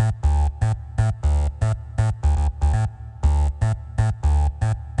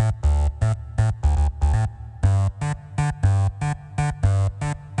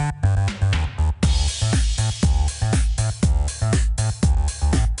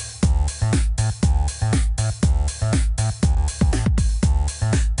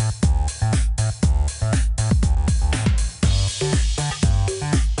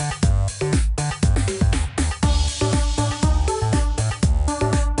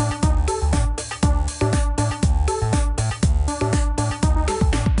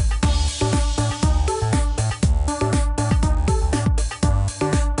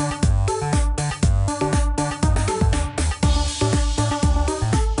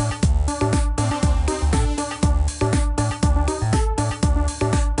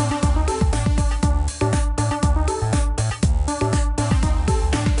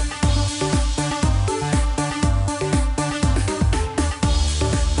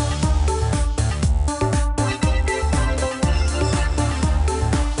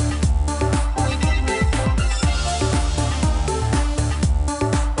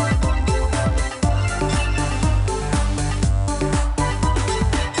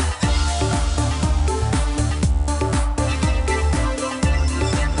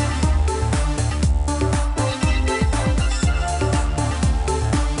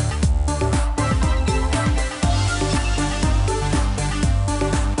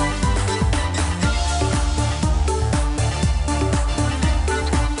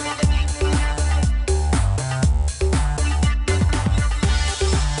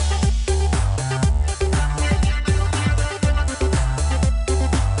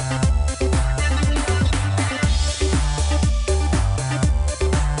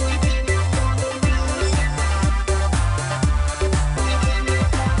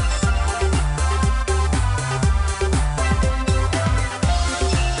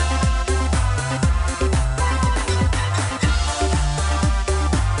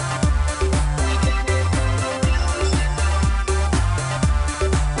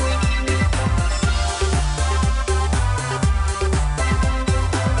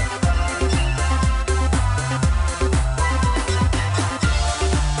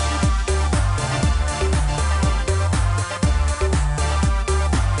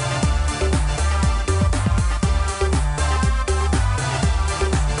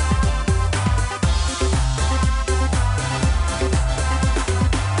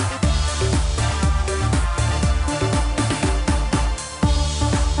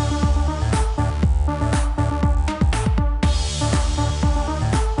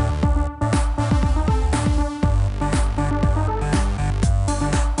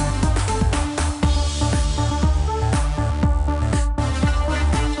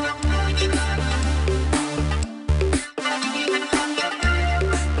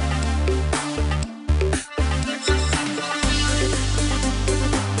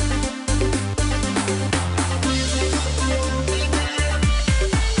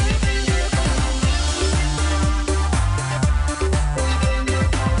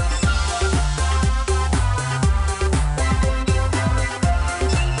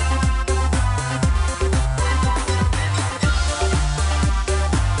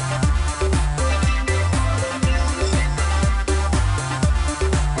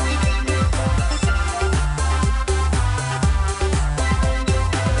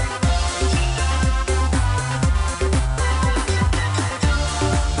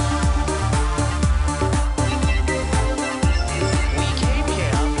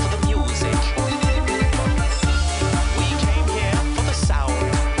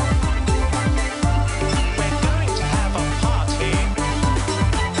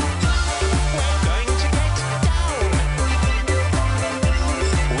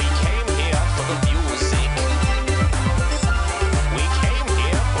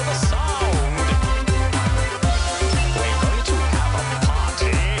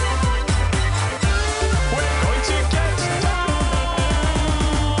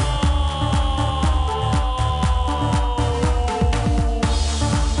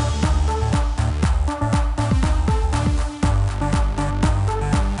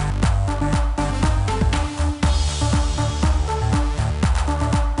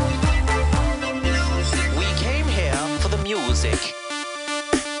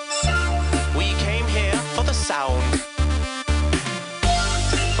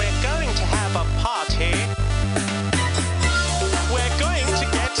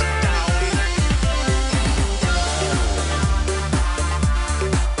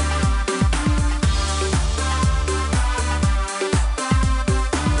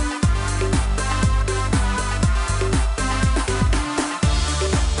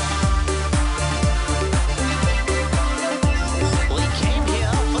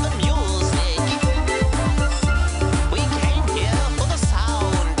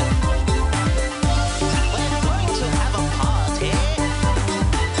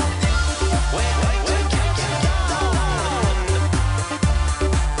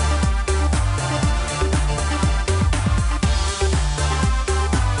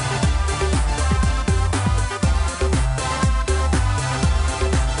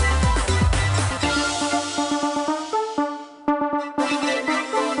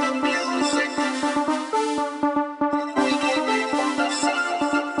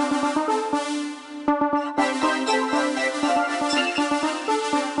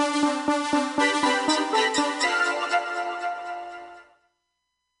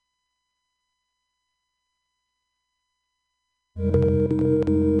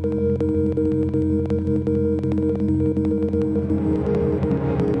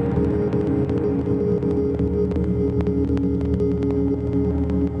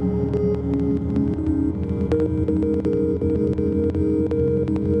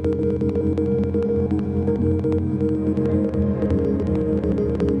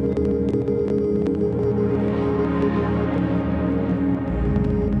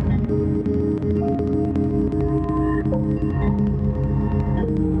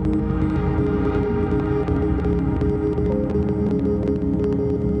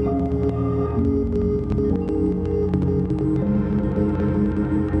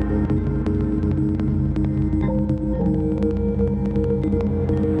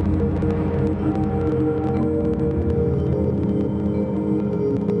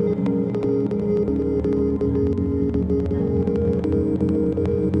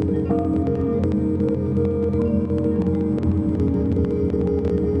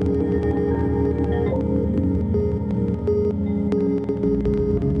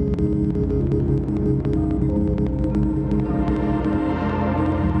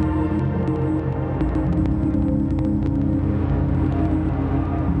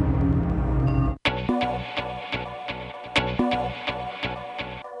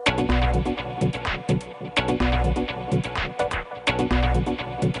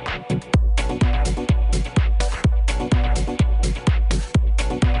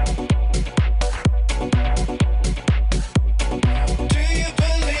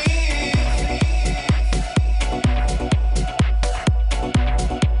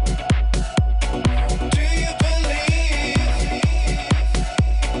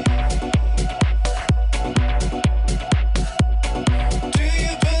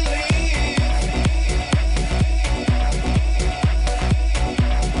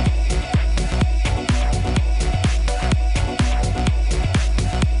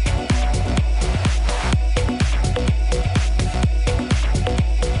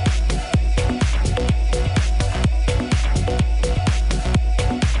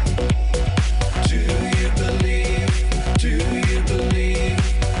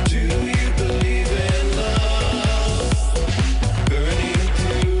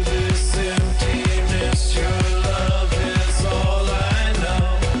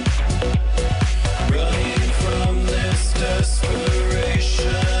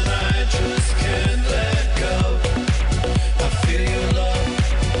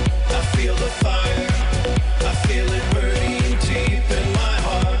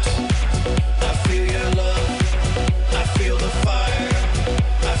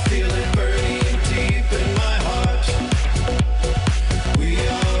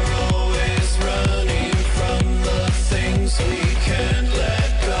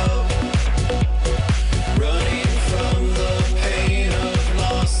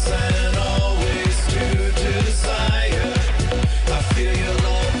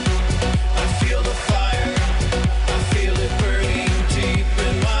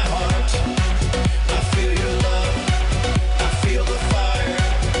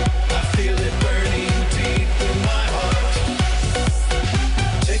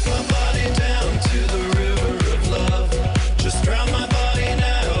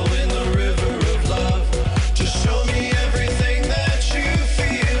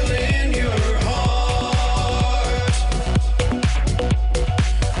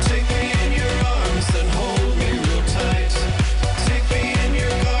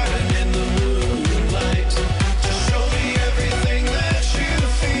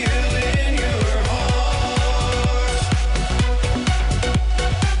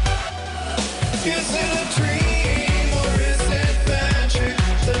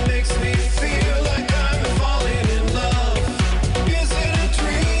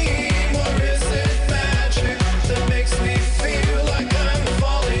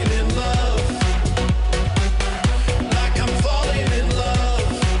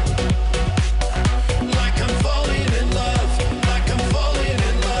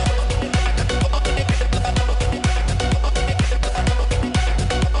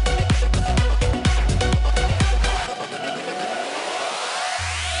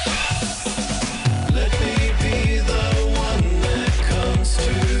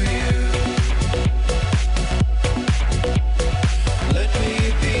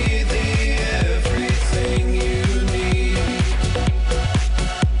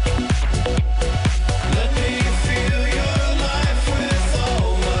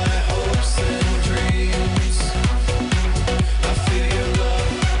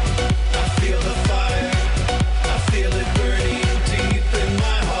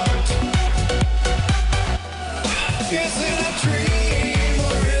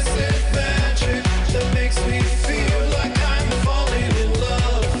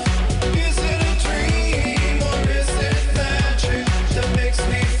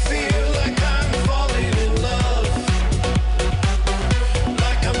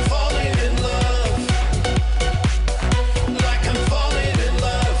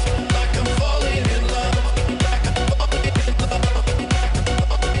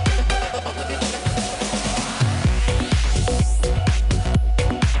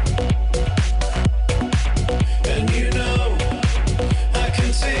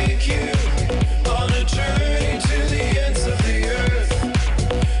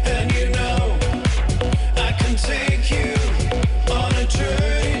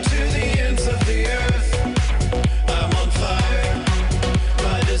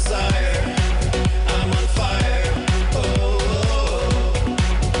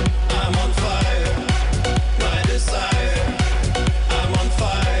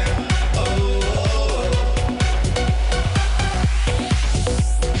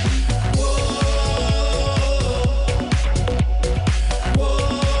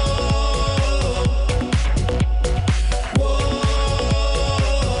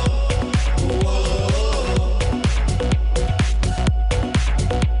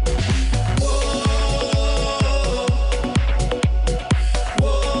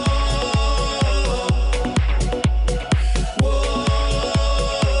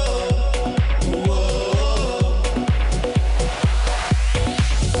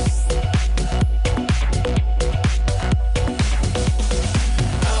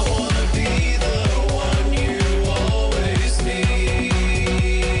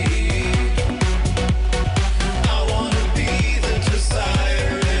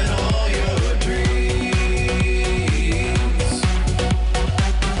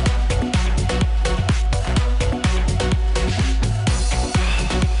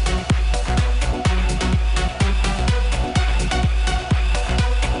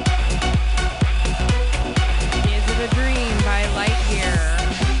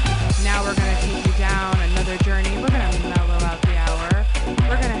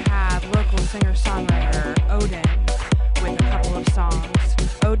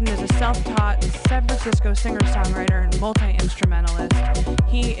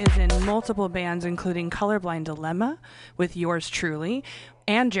 He is in multiple bands, including Colorblind Dilemma with yours truly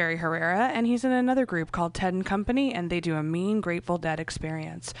and Jerry Herrera, and he's in another group called Ted and Company, and they do a mean Grateful Dead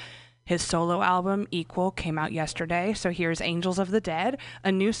experience. His solo album, Equal, came out yesterday, so here's Angels of the Dead,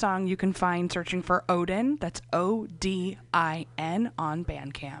 a new song you can find searching for Odin, that's Odin, on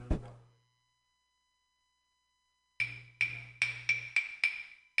Bandcamp.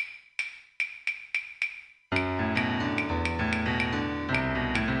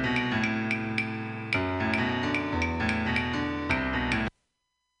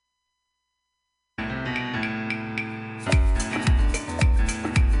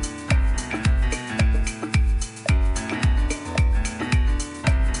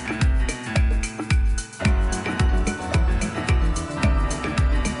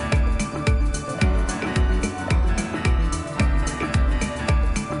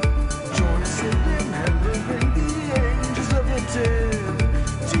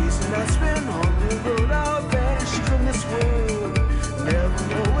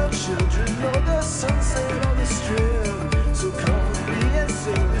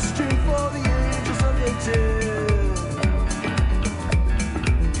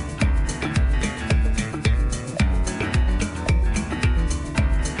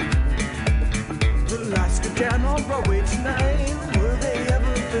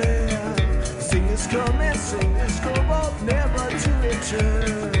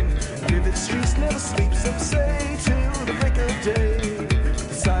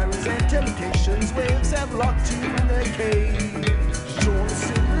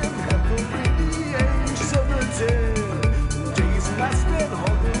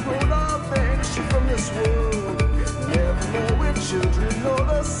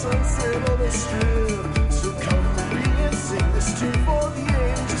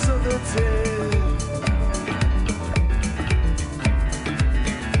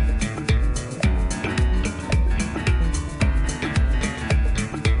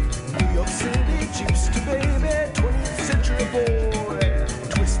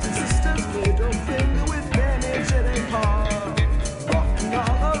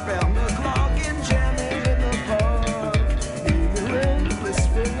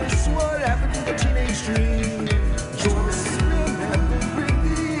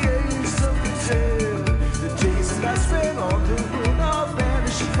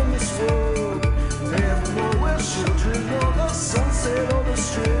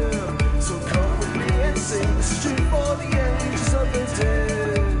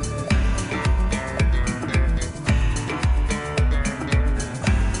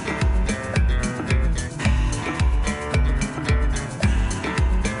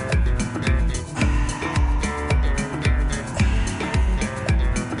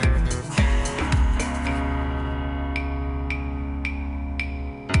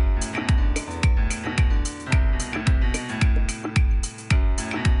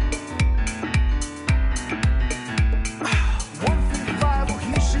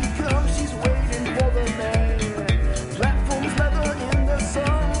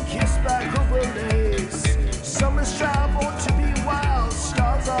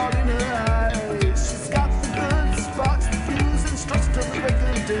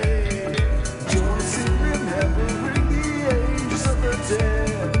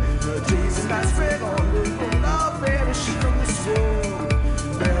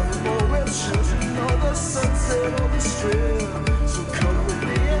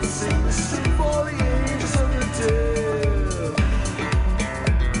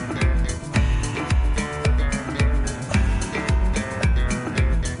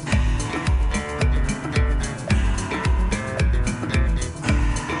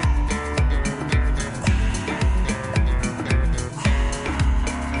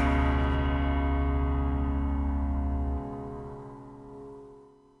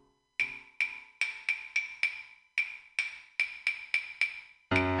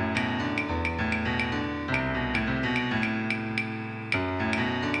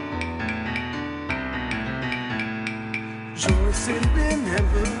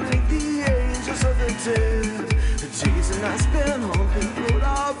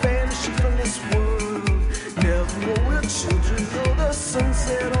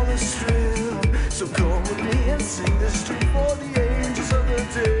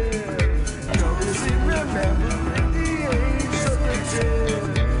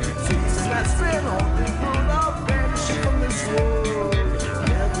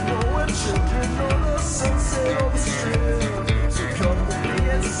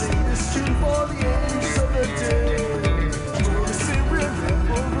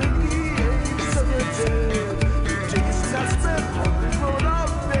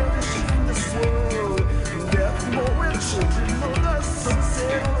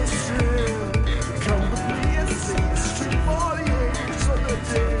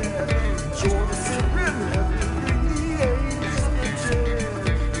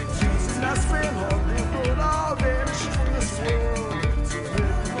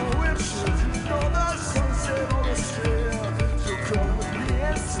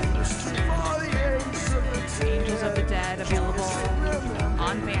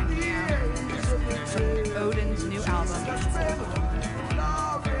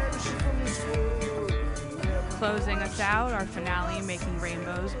 closing us out, our finale, Making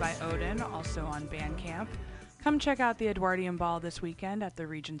Rainbows by Odin, also on Bandcamp. Come check out the Edwardian Ball this weekend at the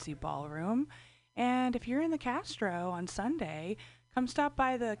Regency Ballroom. And if you're in the Castro on Sunday, come stop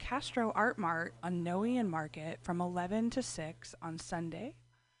by the Castro Art Mart on Noe and Market from 11 to 6 on Sunday.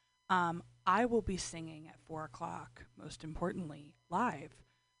 I will be singing at 4 o'clock, most importantly, live.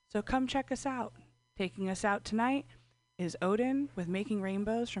 So come check us out. Taking us out tonight is Odin with Making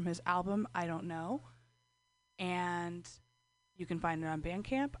Rainbows from his album I Don't Know. And you can find it on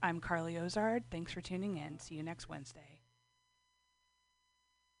Bandcamp. I'm Carly Ozard. Thanks for tuning in. See you next Wednesday.